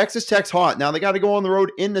 So Texas Tech's hot. Now they got to go on the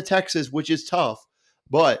road into Texas, which is tough.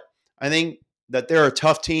 But I think that they're a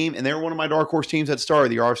tough team, and they're one of my dark horse teams at the start of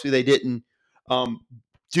the year. Obviously, they didn't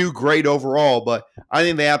do great overall, but I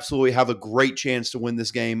think they absolutely have a great chance to win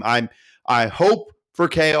this game. I hope for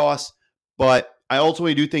chaos, but I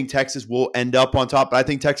ultimately do think Texas will end up on top. But I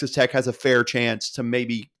think Texas Tech has a fair chance to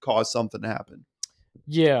maybe cause something to happen.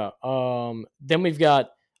 Yeah. Then we've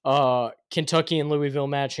got Kentucky and Louisville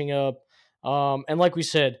matching up. And like we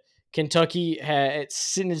said, Kentucky it's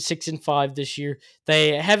sitting at 6-5 this year.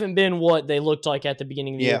 They haven't been what they looked like at the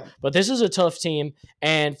beginning of the year, but this is a tough team.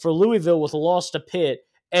 And for Louisville, with a loss to Pitt,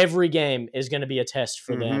 every game is going to be a test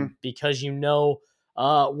for them because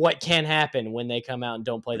what can happen when they come out and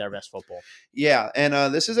don't play their best football. Yeah, and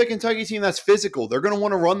this is a Kentucky team that's physical. They're going to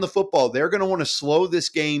want to run the football. They're going to want to slow this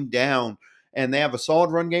game down, and they have a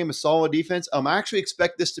solid run game, a solid defense. I actually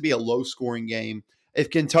expect this to be a low-scoring game. If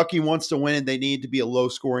Kentucky wants to win it, they need to be a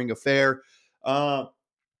low-scoring affair.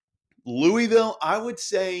 Louisville, I would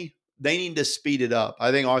say they need to speed it up.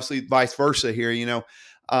 I think obviously vice versa here, but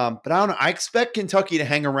I don't know. I expect Kentucky to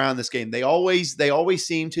hang around this game. They always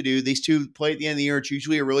seem to do. These two play at the end of the year. It's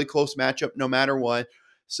usually a really close matchup no matter what.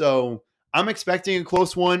 So I'm expecting a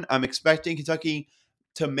close one. I'm expecting Kentucky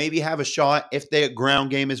to maybe have a shot if their ground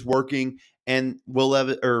game is working. And Will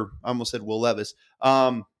Levis, or I almost said Will Levis,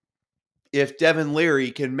 if Devin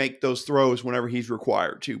Leary can make those throws whenever he's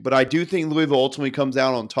required to. But I do think Louisville ultimately comes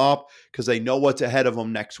out on top because they know what's ahead of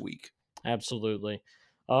them next week. Absolutely.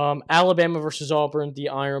 Alabama versus Auburn, the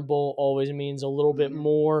Iron Bowl always means a little bit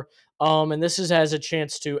more. And this has a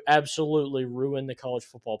chance to absolutely ruin the college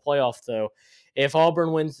football playoff, though. If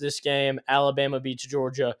Auburn wins this game, Alabama beats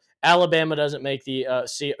Georgia, Alabama doesn't make the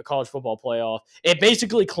college football playoff. It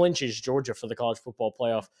basically clinches Georgia for the college football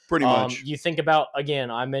playoff. Pretty much. You think about, again,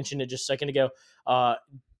 I mentioned it just a second ago,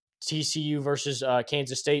 TCU versus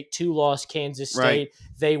Kansas State, 2-loss Kansas State. Right.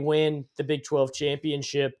 They win the Big 12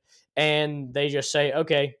 championship, and they just say,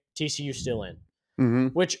 okay, TCU's still in.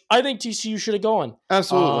 Which I think TCU should have gone.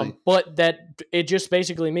 Absolutely. But it just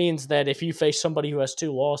basically means that if you face somebody who has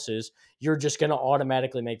 2 losses, you're just going to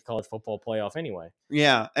automatically make the college football playoff anyway.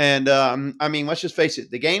 Yeah, and I mean, let's just face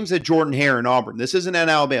it. The game's at Jordan-Hare in Auburn. This isn't at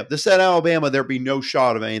Alabama. This is at Alabama. There'd be no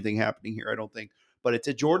shot of anything happening here, I don't think. But it's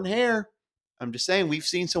at Jordan-Hare. I'm just saying we've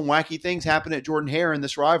seen some wacky things happen at Jordan-Hare in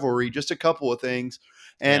this rivalry, just a couple of things.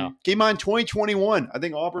 And keep in mind, 2021, I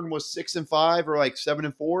think Auburn was 6-5 or like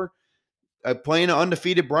 7-4. Playing an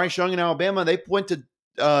undefeated Bryce Young in Alabama, they went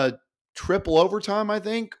to triple overtime, I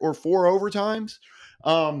think, or 4 overtimes.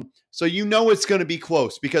 So it's going to be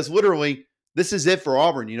close because literally this is it for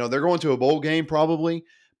Auburn. They're going to a bowl game probably,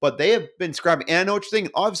 but they have been scrapping. And I know what you're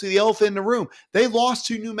thinking. Obviously, the elephant in the room, they lost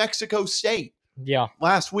to New Mexico State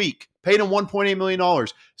last week, paid them $1.8 million.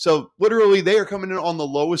 So literally they are coming in on the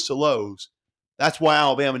lowest of lows That's why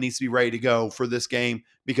Alabama needs to be ready to go for this game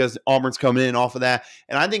because Auburn's coming in off of that.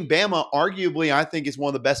 And I think Bama, arguably, I think is one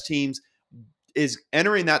of the best teams, is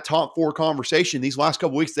entering that top 4 conversation. These last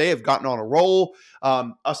couple weeks, they have gotten on a roll.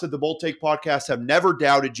 Us at the Bold Take Podcast have never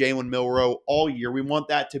doubted Jalen Milroe all year. We want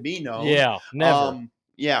that to be known. Yeah, never.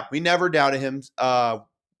 Yeah, we never doubted him.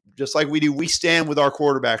 Just like we do, we stand with our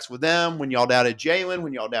quarterbacks with them. When y'all doubted Jalen,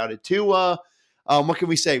 when y'all doubted Tua, what can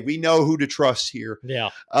we say? We know who to trust here. Yeah.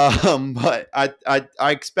 But I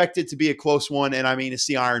expect it to be a close one, and I mean it's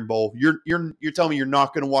the Iron Bowl. You're telling me you're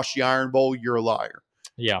not going to watch the Iron Bowl? You're a liar.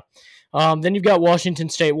 Yeah. Then you've got Washington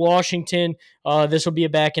State. Washington, this will be a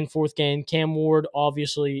back-and-forth game. Cam Ward,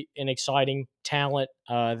 obviously an exciting talent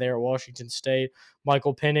there at Washington State.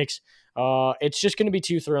 Michael Penix. It's just going to be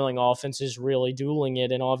 2 thrilling offenses really dueling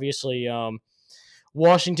it, and obviously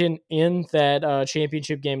Washington in that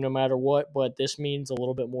championship game no matter what, but this means a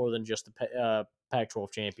little bit more than just the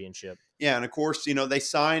Pac-12 championship. Yeah, and of course, they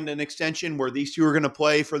signed an extension where these two are going to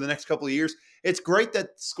play for the next couple of years. It's great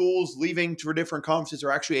that schools leaving for different conferences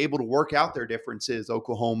are actually able to work out their differences,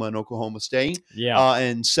 Oklahoma and Oklahoma State,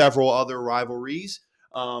 and several other rivalries.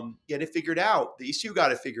 Get it figured out. These two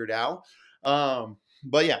got it figured out.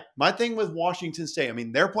 But yeah, my thing with Washington State, I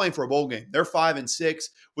mean, they're playing for a bowl game. They're 5-6,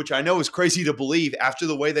 which I know is crazy to believe after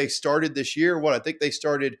the way they started this year. I think they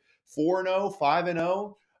started 4-0,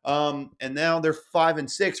 5-0. And now they're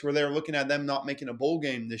 5-6, where they're looking at them not making a bowl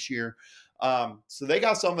game this year. So they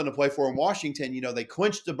got something to play for. In Washington, they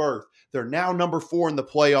clinched the berth. They're now number 4 in the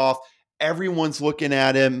playoff. Everyone's looking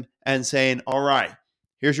at him and saying, all right,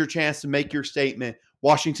 here's your chance to make your statement.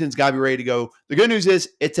 Washington's got to be ready to go. The good news is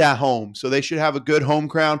it's at home, so they should have a good home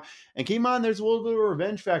crowd. And keep in mind, there's a little bit of a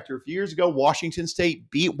revenge factor. A few years ago, Washington State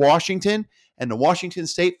beat Washington, and the Washington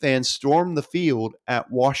State fans stormed the field at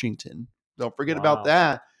Washington. Don't forget about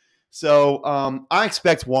that. So I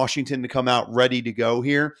expect Washington to come out ready to go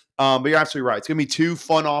here. But you're absolutely right. It's going to be 2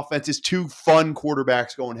 fun offenses, 2 fun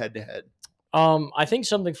quarterbacks going head-to-head. I think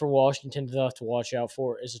something for Washington to have to watch out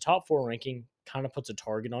for is a top 4 ranking kind of puts a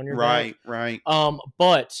target on your back. Right.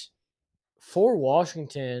 But for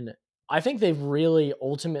Washington, I think they've really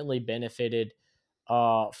ultimately benefited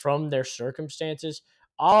from their circumstances.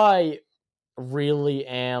 I really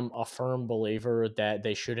am a firm believer that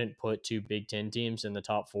they shouldn't put 2 Big Ten teams in the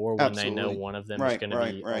top 4 when they know one of them is going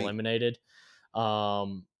to be eliminated.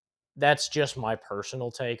 That's just my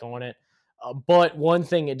personal take on it. But one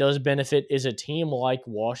thing it does benefit is a team like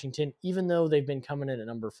Washington, even though they've been coming in at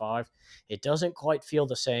number 5, it doesn't quite feel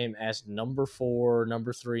the same as number 4,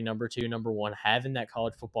 number 3, number 2, number 1, having that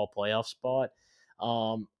college football playoff spot.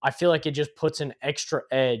 I feel like it just puts an extra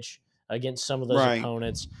edge against some of those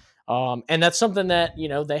opponents. And that's something that,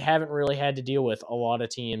 they haven't really had to deal with, a lot of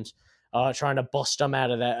teams trying to bust them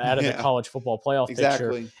out of the college football playoff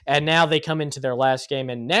picture. And now they come into their last game,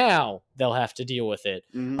 and now they'll have to deal with it.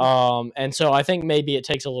 Mm-hmm. And so I think maybe it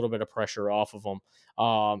takes a little bit of pressure off of them.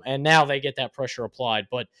 And now they get that pressure applied,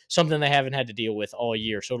 but something they haven't had to deal with all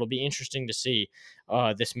year. So it'll be interesting to see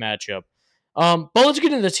this matchup. But let's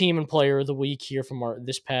get into the team and player of the week here from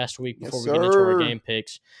this past week before we get into our game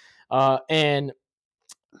picks. And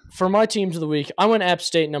for my teams of the week, I went App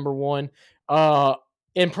State number 1.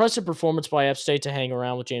 Impressive performance by App State to hang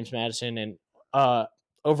around with James Madison and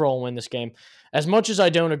overall win this game. As much as I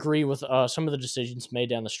don't agree with some of the decisions made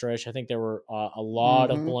down the stretch, I think there were a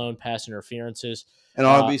lot of blown pass interferences. And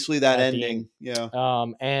obviously that ending.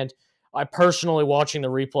 And I personally, watching the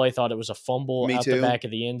replay, thought it was a fumble the back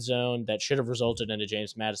of the end zone that should have resulted in a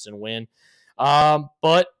James Madison win.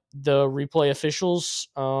 But the replay officials,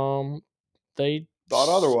 they thought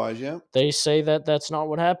otherwise, yeah. They say that that's not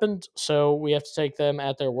what happened, so we have to take them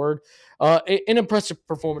at their word. An impressive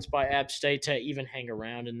performance by App State to even hang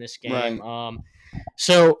around in this game. Right.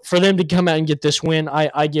 So for them to come out and get this win,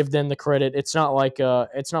 I give them the credit. It's not like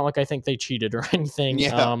I think they cheated or anything.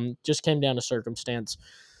 Yeah. Just came down to circumstance.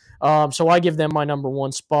 So I give them my number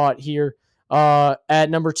 1 spot here. At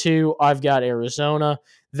number 2, I've got Arizona.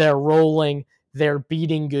 They're rolling. They're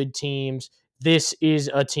beating good teams. This is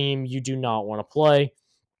a team you do not want to play.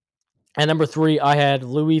 At number 3, I had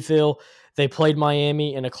Louisville. They played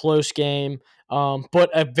Miami in a close game,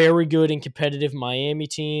 but a very good and competitive Miami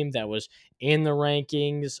team that was in the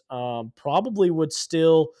rankings. Probably would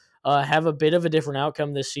still have a bit of a different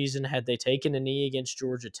outcome this season had they taken a knee against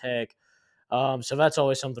Georgia Tech. So that's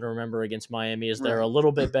always something to remember against Miami, is they're a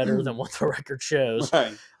little bit better than what the record shows.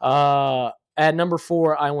 Right. At number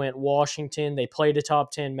 4, I went Washington. They played a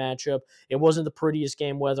top 10 matchup. It wasn't the prettiest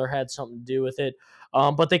game. Weather had something to do with it.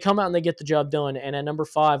 But they come out and they get the job done. And at number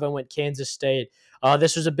 5, I went Kansas State.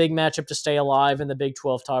 This was a big matchup to stay alive in the Big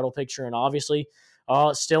 12 title picture. And obviously,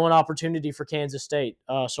 still an opportunity for Kansas State.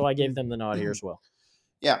 So I gave them the nod here as well.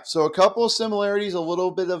 Yeah, so a couple of similarities, a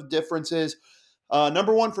little bit of differences.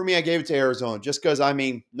 Number one for me, I gave it to Arizona just because,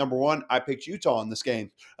 number one, I picked Utah in this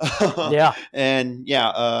game. Yeah. And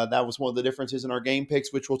that was one of the differences in our game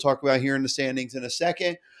picks, which we'll talk about here in the standings in a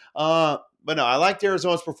second. But no, I liked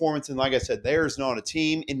Arizona's performance. And like I said, there's not a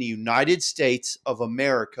team in the United States of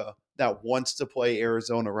America that wants to play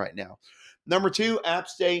Arizona right now. Number two, App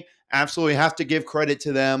State, absolutely have to give credit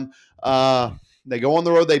to them. They go on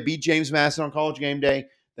the road. They beat James Madison on College Game Day.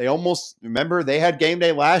 They had game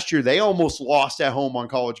day last year. They almost lost at home on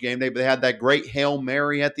College Game Day, but they had that great Hail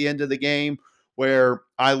Mary at the end of the game where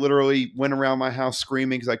I literally went around my house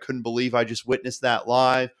screaming because I couldn't believe I just witnessed that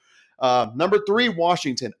live. Number three,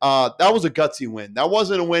 Washington. That was a gutsy win. That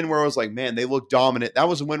wasn't a win where I was like, man, they look dominant. That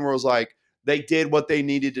was a win where I was like, they did what they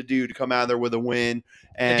needed to do to come out of there with a win.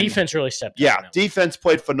 And the defense really stepped up. Yeah, defense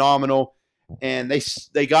played phenomenal, and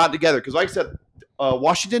they got together because, like I said,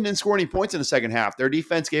 Washington didn't score any points in the second half. Their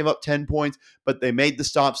defense gave up 10 points, but they made the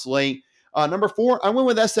stops late. Number four, I went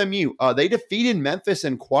with SMU. They defeated Memphis,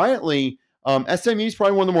 and quietly, SMU is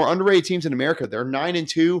probably one of the more underrated teams in America. They're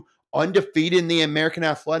 9-2, undefeated in the American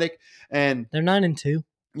Athletic, and they're 9-2.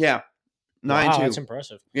 Yeah, 9-2. Wow, that's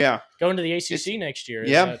impressive. Yeah, going to the ACC next year.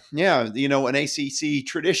 Yeah, an ACC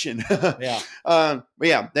tradition. Yeah, but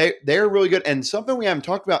yeah, they're really good. And something we haven't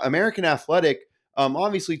talked about: American Athletic.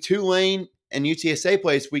 Obviously, Tulane and UTSA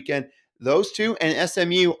play this weekend. Those two and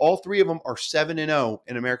SMU, all three of them are 7-0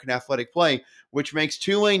 in American Athletic play, which makes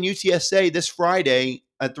Tulane UTSA this Friday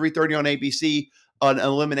at 3:30 on ABC an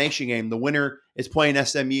elimination game. The winner is playing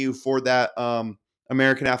SMU for that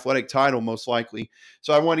American Athletic title, most likely.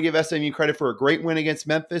 So I want to give SMU credit for a great win against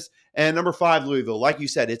Memphis. And number five, Louisville. Like you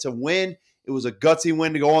said, it's a win. It was a gutsy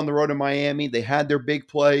win to go on the road to Miami. They had their big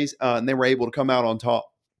plays, and they were able to come out on top.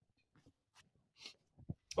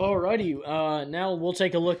 Alrighty, now we'll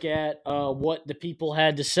take a look at what the people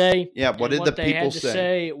had to say. Yeah, what did the people say?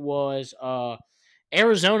 Say was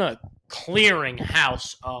Arizona clearing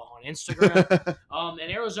house on Instagram,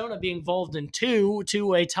 and Arizona being involved in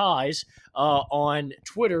two-way ties on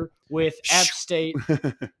Twitter with App State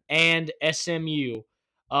and SMU,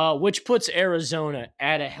 which puts Arizona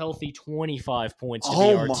at a healthy 25 points to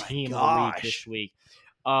be our team of the week this week.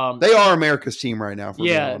 They are America's team right now.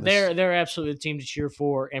 They're absolutely the team to cheer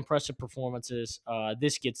for. Impressive performances.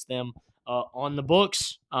 This gets them on the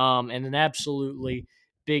books, and an absolutely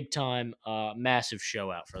big time, massive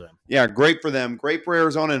show out for them. Yeah, great for them. Great for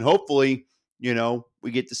Arizona, and hopefully,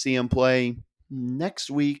 we get to see them play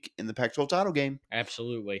next week in the Pac-12 title game.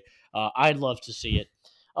 Absolutely, I'd love to see it.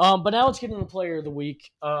 But now let's get into the player of the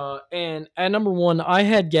week. And at number one, I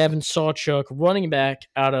had Gavin Sawchuk, running back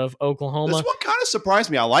out of Oklahoma. This one kind of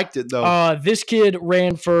surprised me. I liked it, though. This kid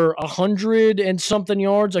ran for 100 and something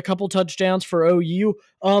yards, a couple touchdowns for OU.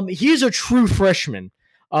 He's a true freshman.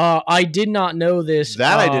 I did not know this.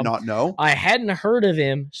 I did not know. I hadn't heard of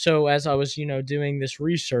him. So as I was, doing this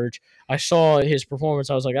research, I saw his performance.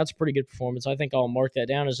 I was like, that's a pretty good performance. I think I'll mark that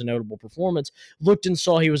down as a notable performance. Looked and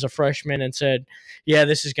saw he was a freshman and said, yeah,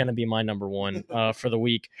 this is going to be my number one for the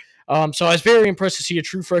week. So I was very impressed to see a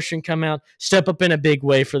true freshman come out, step up in a big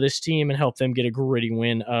way for this team and help them get a gritty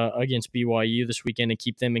win against BYU this weekend and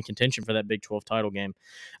keep them in contention for that Big 12 title game.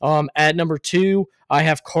 At number two, I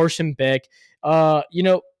have Carson Beck.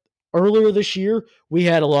 Earlier this year, we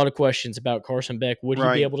had a lot of questions about Carson Beck. Would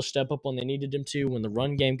he be able to step up when they needed him to, when the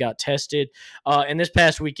run game got tested? And this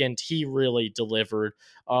past weekend, he really delivered.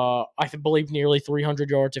 I believe nearly 300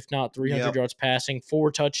 yards, if not 300 yards passing,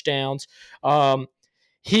 4 touchdowns.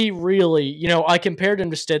 He really, I compared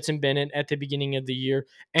him to Stetson Bennett at the beginning of the year,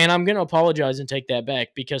 and I'm going to apologize and take that back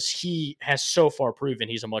because he has so far proven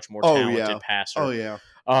he's a much more talented passer. Oh, yeah.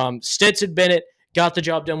 Stetson Bennett got the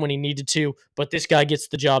job done when he needed to, but this guy gets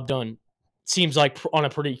the job done, seems like, on a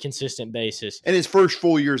pretty consistent basis. And his first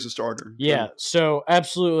full year as a starter. Yeah, so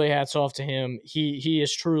absolutely hats off to him. He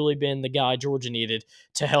has truly been the guy Georgia needed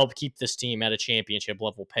to help keep this team at a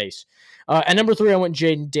championship-level pace. At number 3, I went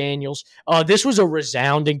Jaden Daniels. This was a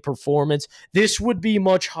resounding performance. This would be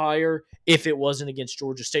much higher if it wasn't against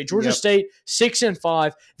Georgia State. Georgia State,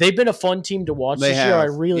 6-5. They've been a fun team to watch this year. I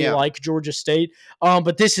really like Georgia State.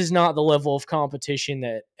 But this is not the level of competition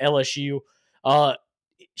that LSU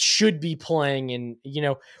should be playing. And,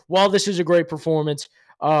 while this is a great performance,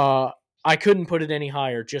 I couldn't put it any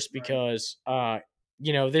higher just because,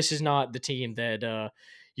 this is not the team that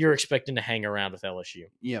you're expecting to hang around with LSU.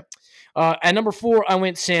 Yep. At number 4, I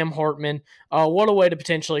went Sam Hartman. What a way to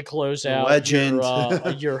potentially close out Legend.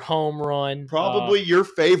 your home run. Probably your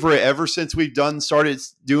favorite ever since we've started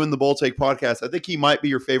doing the Bowl Take podcast. I think he might be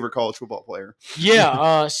your favorite college football player.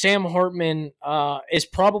 Yeah, Sam Hartman is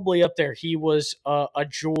probably up there. He was a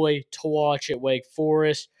joy to watch at Wake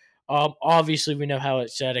Forest. Obviously, we know how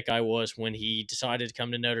ecstatic I was when he decided to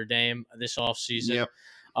come to Notre Dame this offseason. Yep.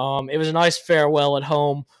 It was a nice farewell at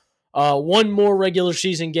home. One more regular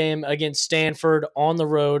season game against Stanford on the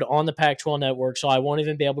road on the Pac-12 network, so I won't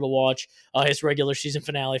even be able to watch his regular season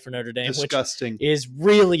finale for Notre Dame, Disgusting. Which is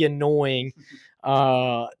really annoying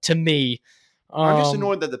to me. I'm just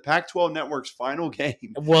annoyed that the Pac-12 network's final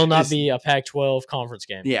game will not be a Pac-12 conference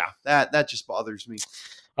game. Yeah, that just bothers me.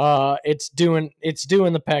 It's doing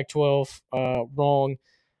the Pac-12 wrong.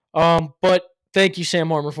 But thank you, Sam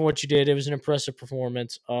Hartman, for what you did. It was an impressive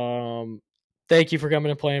performance. Thank you for coming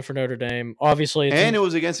and playing for Notre Dame. Obviously, it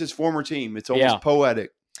was against his former team. It's almost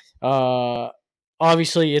poetic.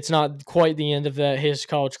 Obviously, it's not quite the end of his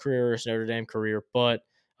college career or his Notre Dame career, but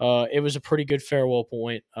it was a pretty good farewell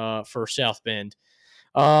point for South Bend.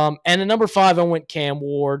 And at number 5, I went Cam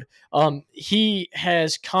Ward. He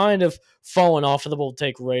has kind of fallen off of the Bold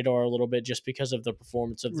Take radar a little bit just because of the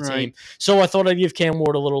performance of the team. So I thought I'd give Cam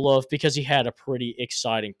Ward a little love because he had a pretty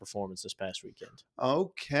exciting performance this past weekend.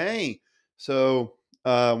 Okay. So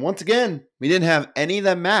once again, we didn't have any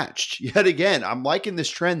that matched yet again. I'm liking this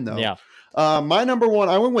trend, though. Yeah. My number 1,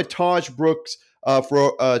 I went with Taj Brooks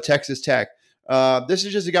for Texas Tech. This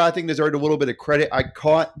is just a guy I think deserved a little bit of credit. I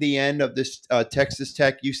caught the end of this Texas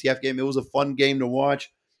Tech UCF game. It was a fun game to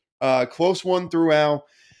watch. Close one throughout.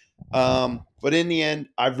 But in the end,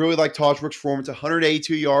 I really like Taj Brooks' performance.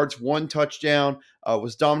 182 yards, 1 touchdown,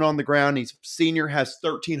 was dominant on the ground. He's senior, has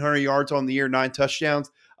 1,300 yards on the year, 9 touchdowns.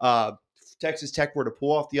 Texas Tech were to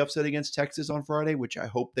pull off the upset against Texas on Friday, which I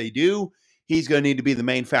hope they do. He's going to need to be the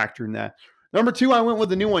main factor in that. Number 2, I went with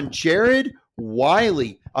the new one, Jared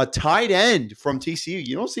Wiley, a tight end from TCU.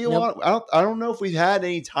 You don't see a lot. I don't know if we've had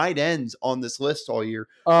any tight ends on this list all year.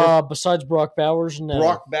 Besides Brock Bowers, no.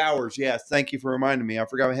 Brock Bowers, yes. Thank you for reminding me. I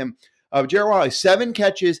forgot him. Jared Wiley, 7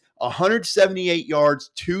 catches, 178 yards,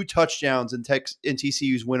 2 touchdowns in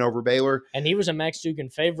TCU's win over Baylor. And he was a Max Duggan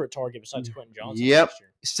favorite target besides Quentin Johnson. Yep,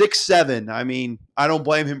 6'7". I mean, I don't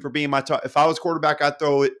blame him for being my top. If I was quarterback, I'd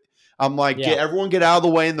throw it. I'm like, everyone get out of the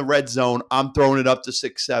way in the red zone. I'm throwing it up to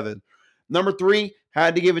 6'7". Number 3,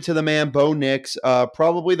 had to give it to the man, Bo Nix.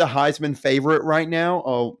 Probably the Heisman favorite right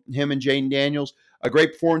now. Him and Jaden Daniels. A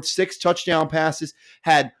great performance, 6 touchdown passes.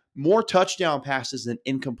 Had more touchdown passes than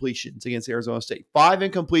incompletions against Arizona State. 5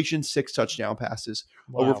 incompletions, 6 touchdown passes.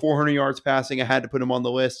 Wow. Over 400 yards passing. I had to put him on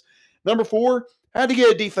the list. Number 4, had to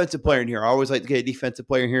get a defensive player in here. I always like to get a defensive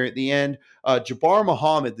player here at the end. Jabbar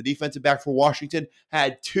Muhammad, the defensive back for Washington,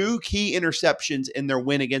 had 2 key interceptions in their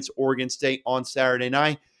win against Oregon State on Saturday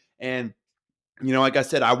night. And, you know, like I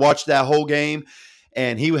said, I watched that whole game,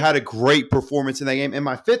 and he had a great performance in that game. And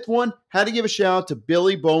my 5th one, had to give a shout-out to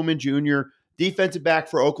Billy Bowman Jr., defensive back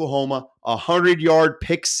for Oklahoma, 100-yard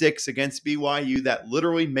pick 6 against BYU that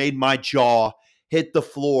literally made my jaw hit the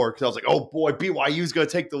floor because I was like, oh, boy, BYU's going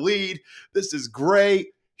to take the lead. This is great.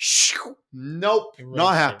 Nope,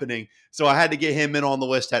 not happening. So I had to get him in on the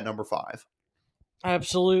list at number 5.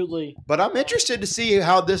 Absolutely. But I'm interested to see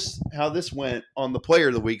how this went on the player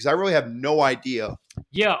of the week because I really have no idea.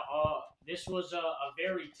 Yeah, this was a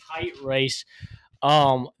very tight race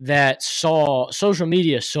that social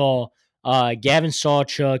media saw Gavin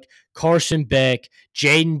Sawchuk, Carson Beck,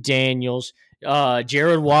 Jaden Daniels,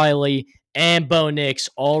 Jared Wiley, and Bo Nix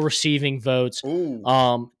all receiving votes.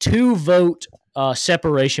 2-vote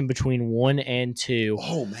separation between 1 and 2.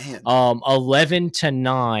 Oh, man.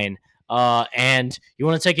 11-9. And you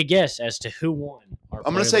want to take a guess as to who won?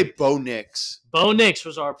 I'm going to say Bo Nix. Bo Nix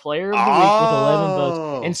was our player of the week with 11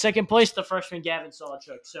 votes. In second place, the freshman Gavin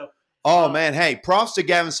Sawchuk. So, man, hey, props to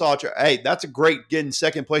Gavin Sawchuk. Hey, that's a great getting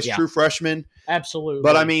second place, true freshman. Absolutely.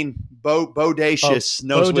 But, I mean, Bodacious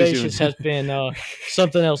knows what he's doing. Bodacious has been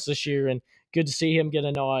something else this year, and good to see him get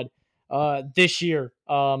a nod this year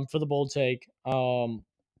for the Bold Take.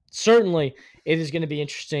 Certainly, it is going to be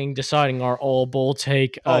interesting deciding our all Bold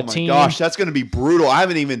Take team. Oh my gosh, that's going to be brutal. I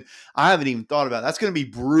haven't even thought about it. That's going to be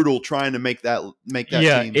brutal trying to make that team.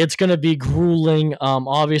 Yeah, it's going to be grueling.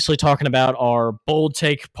 Obviously, talking about our Bold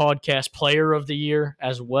Take podcast player of the year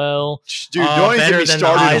as well. Dude, don't even be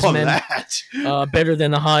started on that. Better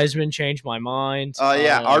than the Heisman. Changed my mind.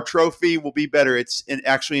 Our trophy will be better. It's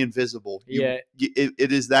actually invisible.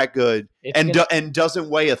 It is that good. and doesn't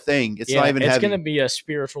weigh a thing. It's not even it's heavy. It's going to be a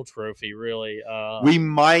spiritual trophy, really. We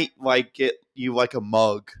might get you like a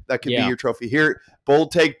mug that could be your trophy. Here,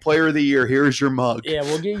 Bold Take Player of the Year. Here's your mug. Yeah,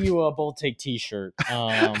 we'll get you a Bold Take T-shirt.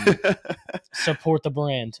 Support the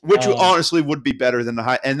brand, which honestly would be better than the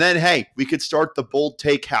high. And then hey, we could start the Bold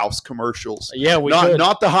Take House commercials. Yeah, we could.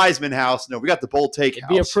 Not not the Heisman House. No, we got the Bold Take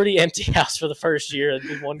House. It'd be a pretty empty house for the first year.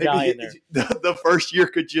 There'd be one guy in there. The first year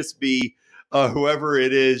could just be whoever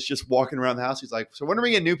it is just walking around the house. He's like, so when are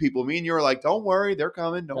we getting new people? Me and you are like, don't worry, they're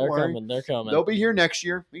coming. Don't worry. They're coming. They'll be here next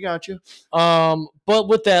year. We got you. But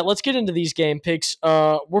with that, let's get into these game picks.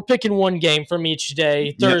 We're picking one game from each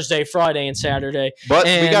day, Thursday, Friday, and Saturday. But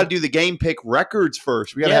we got to do the game pick records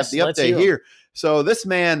first. We got to have the update here. So this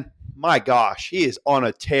man, my gosh, he is on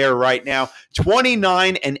a tear right now.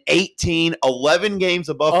 29-18, 11 games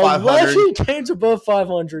above 500. 11 games above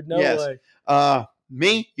 500. No way.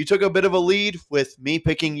 You took a bit of a lead with me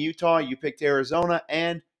picking Utah. You picked Arizona,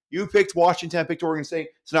 and you picked Washington. I picked Oregon State.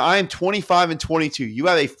 So now I am 25-22. You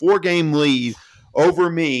have a 4-game lead over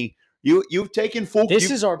me. You've taken full. This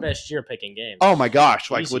is our best year picking games. Oh my gosh!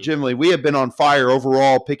 Like easy. Legitimately, we have been on fire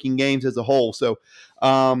overall picking games as a whole. So,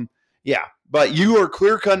 yeah. But you are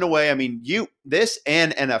clear cutting away. I mean, this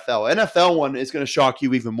and NFL one is going to shock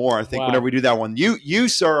you even more. I think whenever we do that one, you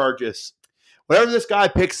sir are just. Whatever this guy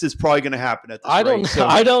picks is probably going to happen at this rate.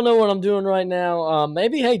 I don't know what I'm doing right now.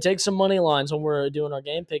 Maybe, take some money lines when we're doing our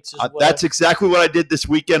game picks as well. That's exactly what I did this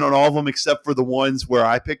weekend on all of them except for the ones where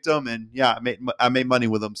I picked them, and I made money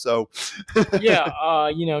with them. So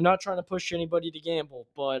not trying to push anybody to gamble,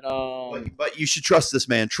 but you should trust this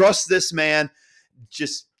man. Trust this man.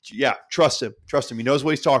 Just trust him. Trust him. He knows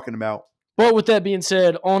what he's talking about. But with that being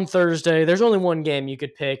said, on Thursday, there's only one game you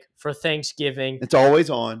could pick for Thanksgiving. It's always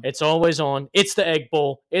on. It's the Egg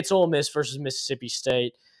Bowl. It's Ole Miss versus Mississippi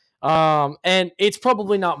State. And it's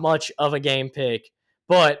probably not much of a game pick,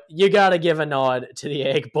 but you got to give a nod to the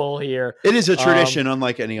Egg Bowl here. It is a tradition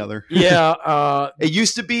unlike any other. Yeah. It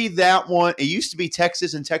used to be that one. It used to be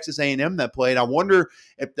Texas and Texas A&M that played. I wonder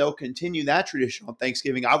if they'll continue that tradition on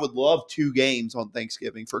Thanksgiving. I would love 2 games on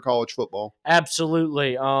Thanksgiving for college football.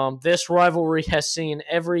 Absolutely. This rivalry has seen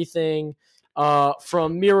everything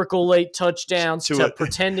from miracle late touchdowns to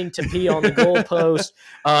pretending to pee on the goalpost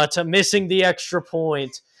to missing the extra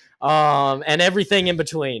point and everything in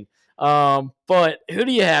between. But who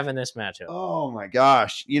do you have in this matchup? Oh my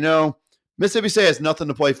gosh. Mississippi State has nothing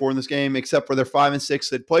to play for in this game except for they're 5-6.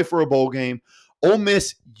 They'd play for a bowl game. Ole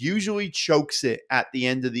Miss usually chokes it at the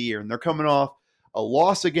end of the year, and they're coming off a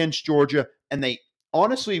loss against Georgia, and they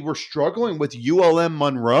honestly were struggling with ULM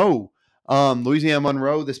Monroe. Louisiana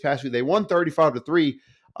Monroe this past week. They won 35-3.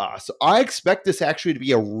 So I expect this actually to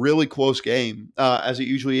be a really close game, as it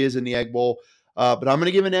usually is in the Egg Bowl. But I'm going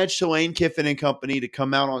to give an edge to Lane Kiffin and company to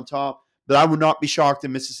come out on top. But I would not be shocked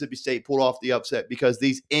if Mississippi State pulled off the upset because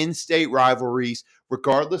these in-state rivalries,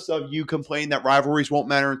 regardless of you complaining that rivalries won't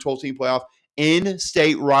matter in 12-team playoff,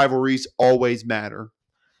 in-state rivalries always matter.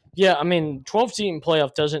 Yeah, 12-team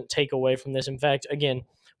playoff doesn't take away from this. In fact, again,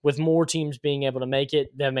 with more teams being able to make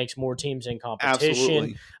it, that makes more teams in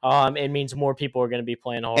competition. Absolutely. It means more people are going to be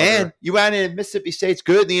playing harder. And you add in Mississippi State's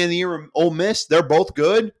good at the end of the year. Ole Miss, they're both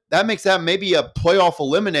good. That makes that maybe a playoff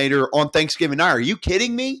eliminator on Thanksgiving night. Are you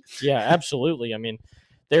kidding me? Yeah, absolutely.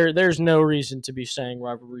 There's no reason to be saying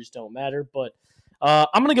rivalries don't matter, but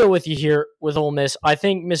I'm going to go with you here with Ole Miss. I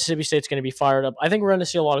think Mississippi State's going to be fired up. I think we're going to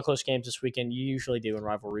see a lot of close games this weekend. You usually do in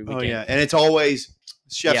rivalry weekend. Oh, yeah, and it's always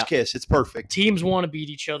chef's kiss. It's perfect. Teams want to beat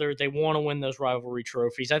each other. They want to win those rivalry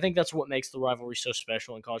trophies. I think that's what makes the rivalry so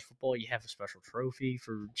special in college football. You have a special trophy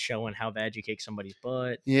for showing how bad you kick somebody's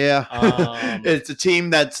butt. Yeah. It's a team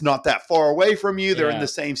that's not that far away from you. They're in the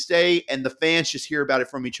same state, and the fans just hear about it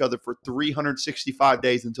from each other for 365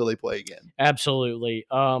 days until they play again. Absolutely.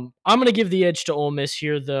 I'm going to give the edge to Ole Miss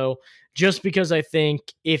here, though, just because I think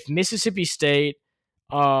if Mississippi State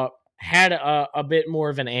had a bit more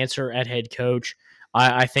of an answer at head coach,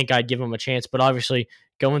 I think I'd give them a chance, but obviously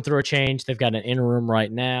going through a change, they've got an interim right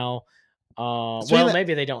now.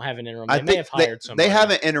 Maybe they don't have an interim. They may have hired somebody. They have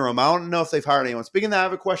an interim. I don't know if they've hired anyone. Speaking of that, I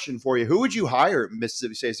have a question for you. Who would you hire at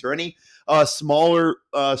Mississippi State? Is there any smaller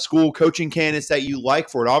school coaching candidates that you like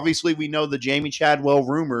for it? Obviously, we know the Jamie Chadwell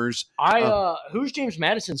rumors. Who's James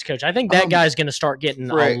Madison's coach? I think that guy's going to start getting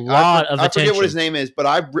a lot of attention. I forget what his name is, but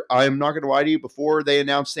I am not going to lie to you. Before they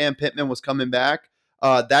announced Sam Pittman was coming back,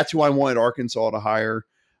 that's who I wanted Arkansas to hire.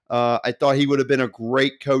 I thought he would have been a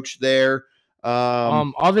great coach there.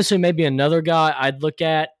 Obviously, maybe another guy I'd look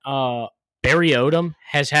at. Barry Odom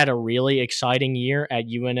has had a really exciting year at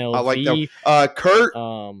UNLV. I like that. Kurt.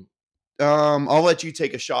 I'll let you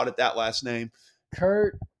take a shot at that last name.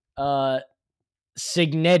 Kurt.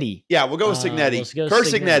 Signetti. Yeah, we'll go with Signetti. Let's go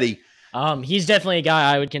Curse Signetti. He's definitely a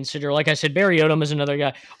guy I would consider. Like I said, Barry Odom is another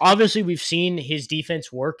guy. Obviously, we've seen his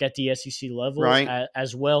defense work at the SEC level Right.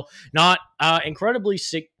 as well. Not incredibly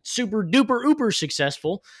super duper uber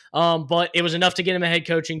successful, but it was enough to get him a head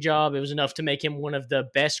coaching job. It was enough to make him one of the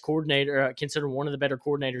best considered one of the better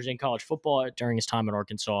coordinators in college football during his time at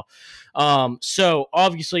Arkansas. So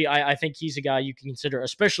obviously, I think he's a guy you can consider,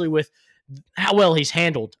 especially with how well he's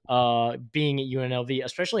handled being at UNLV,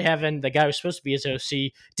 especially having the guy who's supposed to be his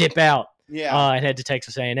OC dip out and head to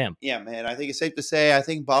Texas A&M. Yeah, man. I think it's safe to say I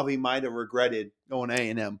think Bobby might have regretted going to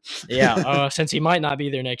A&M. Yeah, since he might not be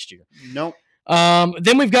there next year. Nope.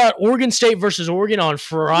 Then we've got Oregon State versus Oregon on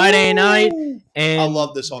Friday night. And I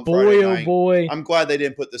love this on Friday night. Boy. I'm glad they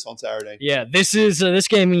didn't put this on Saturday. Yeah, this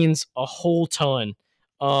game means a whole ton.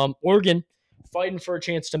 Oregon fighting for a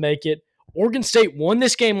chance to make it. Oregon State won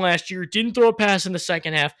this game last year, didn't throw a pass in the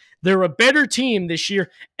second half. They're a better team this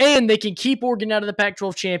year, and they can keep Oregon out of the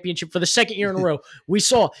Pac-12 championship for the second year in a row. We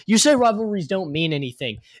saw, you say rivalries don't mean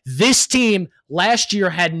anything. This team last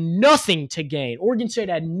year had nothing to gain. Oregon State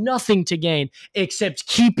had nothing to gain except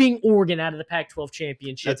keeping Oregon out of the Pac-12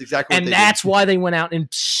 championship. That's exactly what and that's why they went out and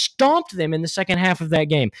stomped them in the second half of that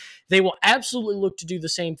game. They will absolutely look to do the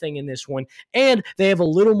same thing in this one, and they have a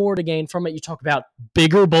little more to gain from it. You talk about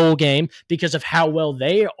bigger bowl game because of how well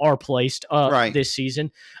they are placed this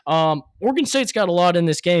season. Oregon State's got a lot in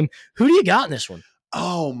this game. Who do you got in this one?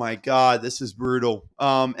 Oh my God, this is brutal.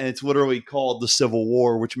 And it's literally called the Civil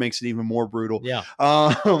War, which makes it even more brutal. Yeah.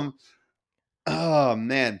 Oh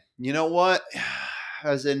man, you know what?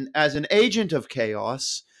 As an agent of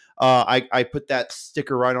chaos, I put that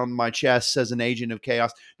sticker right on my chest. Says an agent of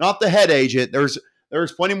chaos, not the head agent.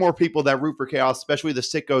 There's plenty more people that root for chaos, especially the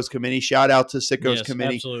Sickos Committee. Shout out to Sickos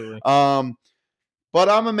Committee. Absolutely. But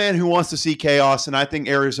I'm a man who wants to see chaos, and I think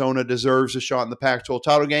Arizona deserves a shot in the Pac-12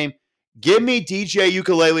 title game. Give me DJ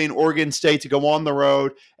Ukulele and Oregon State to go on the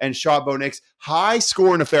road and shot Bo Nix. High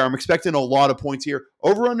scoring affair. I'm expecting a lot of points here.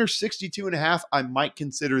 Over under 62.5. I might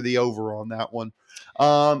consider the over on that one.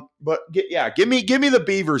 But give me the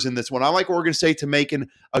Beavers in this one. I like Oregon State to making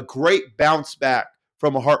a great bounce back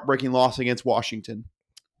from a heartbreaking loss against Washington.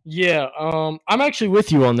 Yeah, I'm actually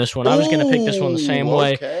with you on this one. I was going to pick this one the same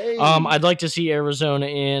way. I'd like to see Arizona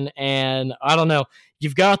in, and I don't know.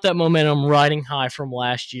 You've got that momentum riding high from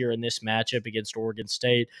last year in this matchup against Oregon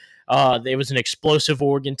State. It was an explosive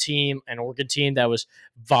Oregon team, an Oregon team that was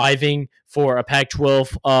viving for a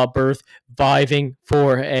Pac-12 berth, viving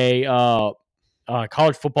for a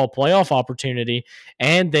college football playoff opportunity,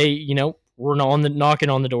 and they, were knocking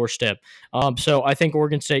on the doorstep. So I think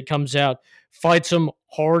Oregon State comes out, fights them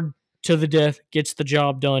hard to the death, gets the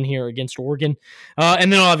job done here against Oregon.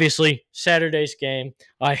 And then obviously Saturday's game.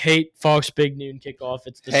 I hate Fox Big Noon kickoff.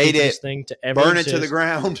 It's the stupidest thing to ever burn exist. it to the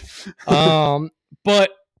ground. But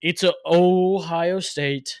it's a Ohio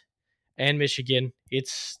State and Michigan.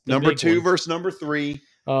 It's the number big 2 one. versus number 3.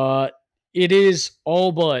 It is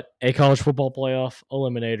all but a college football playoff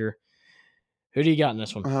eliminator. Who do you got in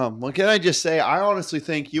this one? What can I just say? I honestly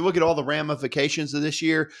think you look at all the ramifications of this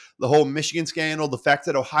year, the whole Michigan scandal, the fact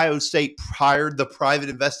that Ohio State hired the private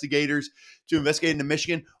investigators to investigate into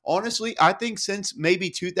Michigan. Honestly, I think since maybe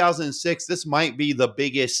 2006, this might be the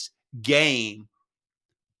biggest game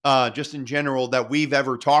just in general that we've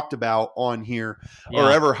ever talked about on here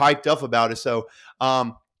or ever hyped up about it. So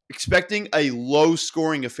expecting a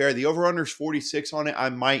low-scoring affair. The over-under is 46 on it. I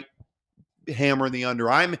might hammer the under.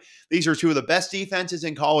 These are two of the best defenses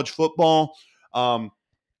in college football.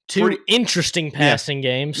 Two interesting passing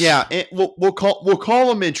games. Yeah, we'll call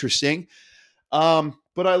them interesting. But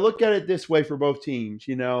I look at it this way for both teams.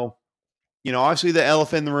 Obviously the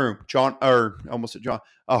elephant in the room.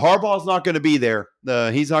 Harbaugh's not going to be there.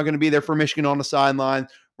 He's not going to be there for Michigan on the sideline.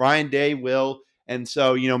 Ryan Day will, and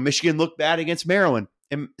so Michigan looked bad against Maryland,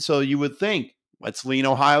 and so you would think let's lean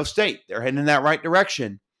Ohio State. They're heading in that right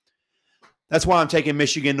direction. That's why I'm taking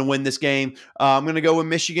Michigan to win this game. I'm going to go with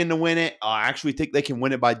Michigan to win it. I actually think they can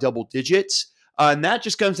win it by double digits. And that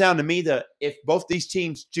just comes down to me that if both these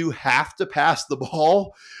teams do have to pass the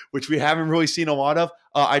ball, which we haven't really seen a lot of,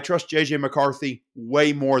 I trust J.J. McCarthy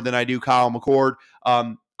way more than I do Kyle McCord.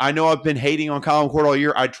 I know I've been hating on Kyle McCord all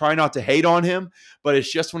year. I try not to hate on him, but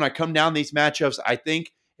it's just when I come down these matchups, I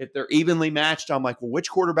think if they're evenly matched, I'm like, well, which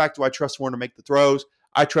quarterback do I trust more to make the throws?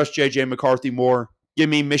 I trust J.J. McCarthy more. Give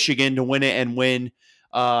me Michigan to win it and win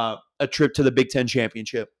a trip to the Big Ten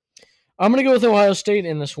championship. I'm going to go with Ohio State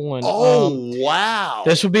in this one. Wow.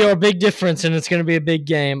 This will be our big difference, and it's going to be a big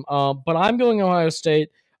game. But I'm going Ohio State.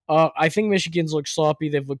 I think Michigan's looked sloppy.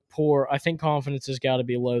 They've looked poor. I think confidence has got to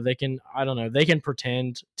be low. They can, I don't know, they can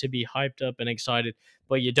pretend to be hyped up and excited,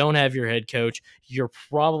 but you don't have your head coach. You're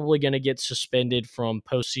probably going to get suspended from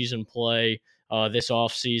postseason play this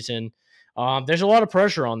offseason. There's a lot of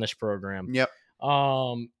pressure on this program. Yep.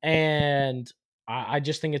 And I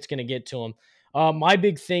just think it's going to get to them. My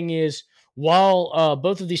big thing is, while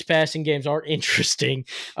both of these passing games are interesting,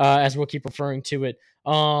 as we'll keep referring to it,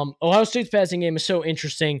 Ohio State's passing game is so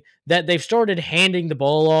interesting that they've started handing the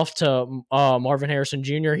ball off to Marvin Harrison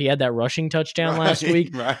Jr. He had that rushing touchdown last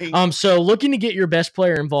week. Right. So looking to get your best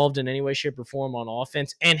player involved in any way, shape, or form on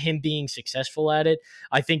offense, and him being successful at it,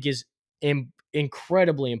 I think is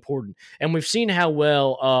incredibly important. And we've seen how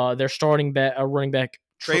well their starting running back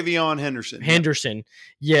Travion Henderson.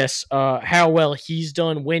 Yes. How well he's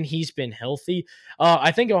done when he's been healthy.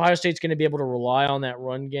 I think Ohio State's going to be able to rely on that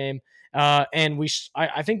run game. And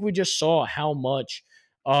I think we just saw how much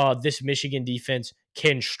this Michigan defense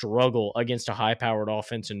can struggle against a high-powered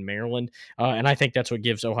offense in Maryland. And I think that's what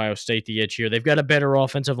gives Ohio State the edge here. They've got a better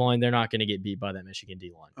offensive line. They're not going to get beat by that Michigan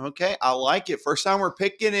D-line. Okay, I like it. First time we're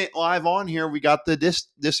picking it live on here. We got the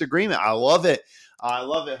disagreement. I love it. I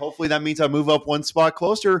love it. Hopefully that means I move up one spot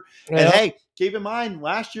closer. Yeah. And hey, keep in mind,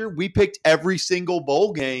 last year we picked every single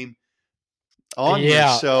bowl game on here.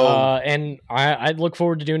 So and I look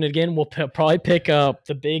forward to doing it again. We'll probably pick up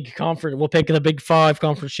the big conference. We'll pick the Big 5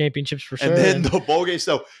 conference championships for sure. And then the bowl game.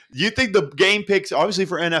 So you think the game picks, obviously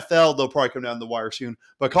for NFL, they'll probably come down the wire soon.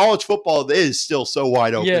 But college football is still so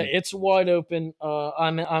wide open. Yeah, it's wide open.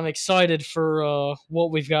 I'm excited for what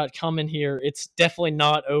we've got coming here. It's definitely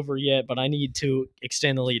not over yet, but I need to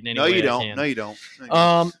extend the lead in any way I can. No, you don't.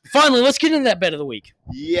 Finally, let's get into that bet of the week.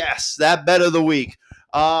 Yes, that bet of the week.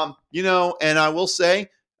 And I will say,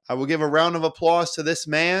 I will give a round of applause to this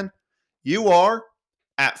man. You are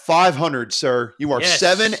at 500, sir. You are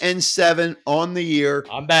 7-7 on the year.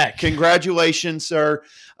 I'm back. Congratulations, sir.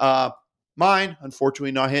 Mine,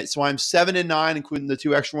 unfortunately, not hit. So I'm 7-9, including the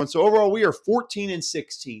 2 extra ones. So overall, we are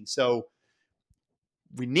 14-16. So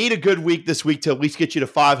we need a good week this week to at least get you to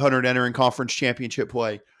 500 entering conference championship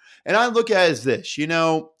play. And I look at it as this.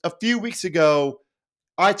 A few weeks ago,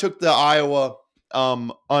 I took the Iowa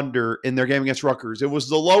under in their game against Rutgers. It was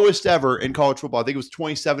the lowest ever in college football. I think it was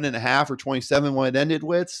 27.5 or 27 when it ended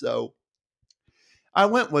with. So I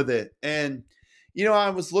went with it. And, I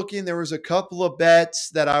was looking, there was a couple of bets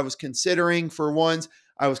that I was considering. For ones,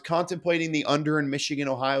 I was contemplating the under in Michigan,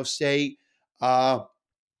 Ohio State. But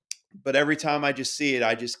every time I just see it,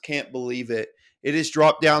 I just can't believe it. It has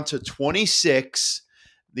dropped down to 26.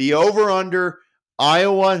 The over-under,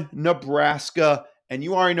 Iowa, Nebraska, and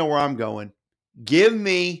you already know where I'm going. Give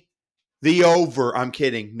me the over. I'm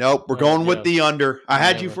kidding. Nope, we're going with the under. I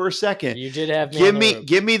had you for a second. You did have me.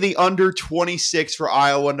 Give me the under 26 for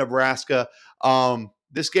Iowa, Nebraska.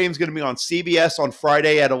 This game's going to be on CBS on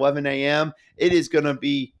Friday at 11 a.m. It is going to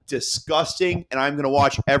be disgusting, and I'm going to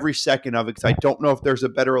watch every second of it because I don't know if there's a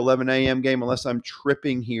better 11 a.m. game unless I'm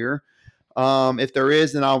tripping here. If there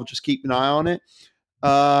is, then I'll just keep an eye on it.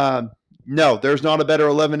 No, there's not a better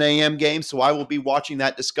 11 a.m. game, so I will be watching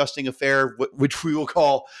that disgusting affair, which we will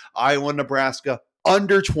call Iowa, Nebraska,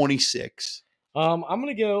 under 26. I'm going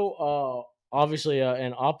to go, obviously,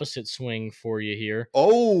 an opposite swing for you here.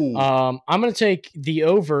 Oh. I'm going to take the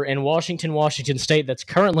over in Washington State that's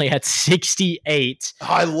currently at 68.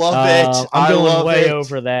 I love it. I'm going way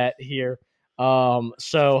over that here.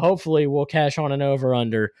 So hopefully we'll cash on an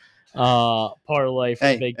over-under parlay for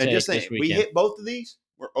the Big Take this weekend. We hit both of these.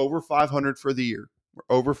 We're over 500 for the year.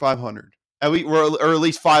 We're over 500. Or at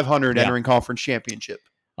least 500 entering conference championship.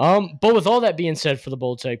 But with all that being said for the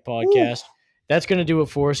Bold Take podcast, that's going to do it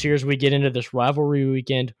for us here as we get into this rivalry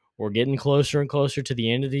weekend. We're getting closer and closer to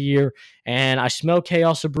the end of the year, and I smell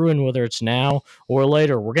chaos of brewing, whether it's now or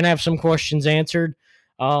later. We're going to have some questions answered,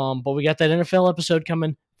 but we got that NFL episode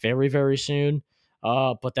coming very, very soon.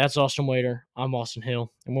 But that's Austin Waiter. I'm Austin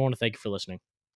Hill, and we want to thank you for listening.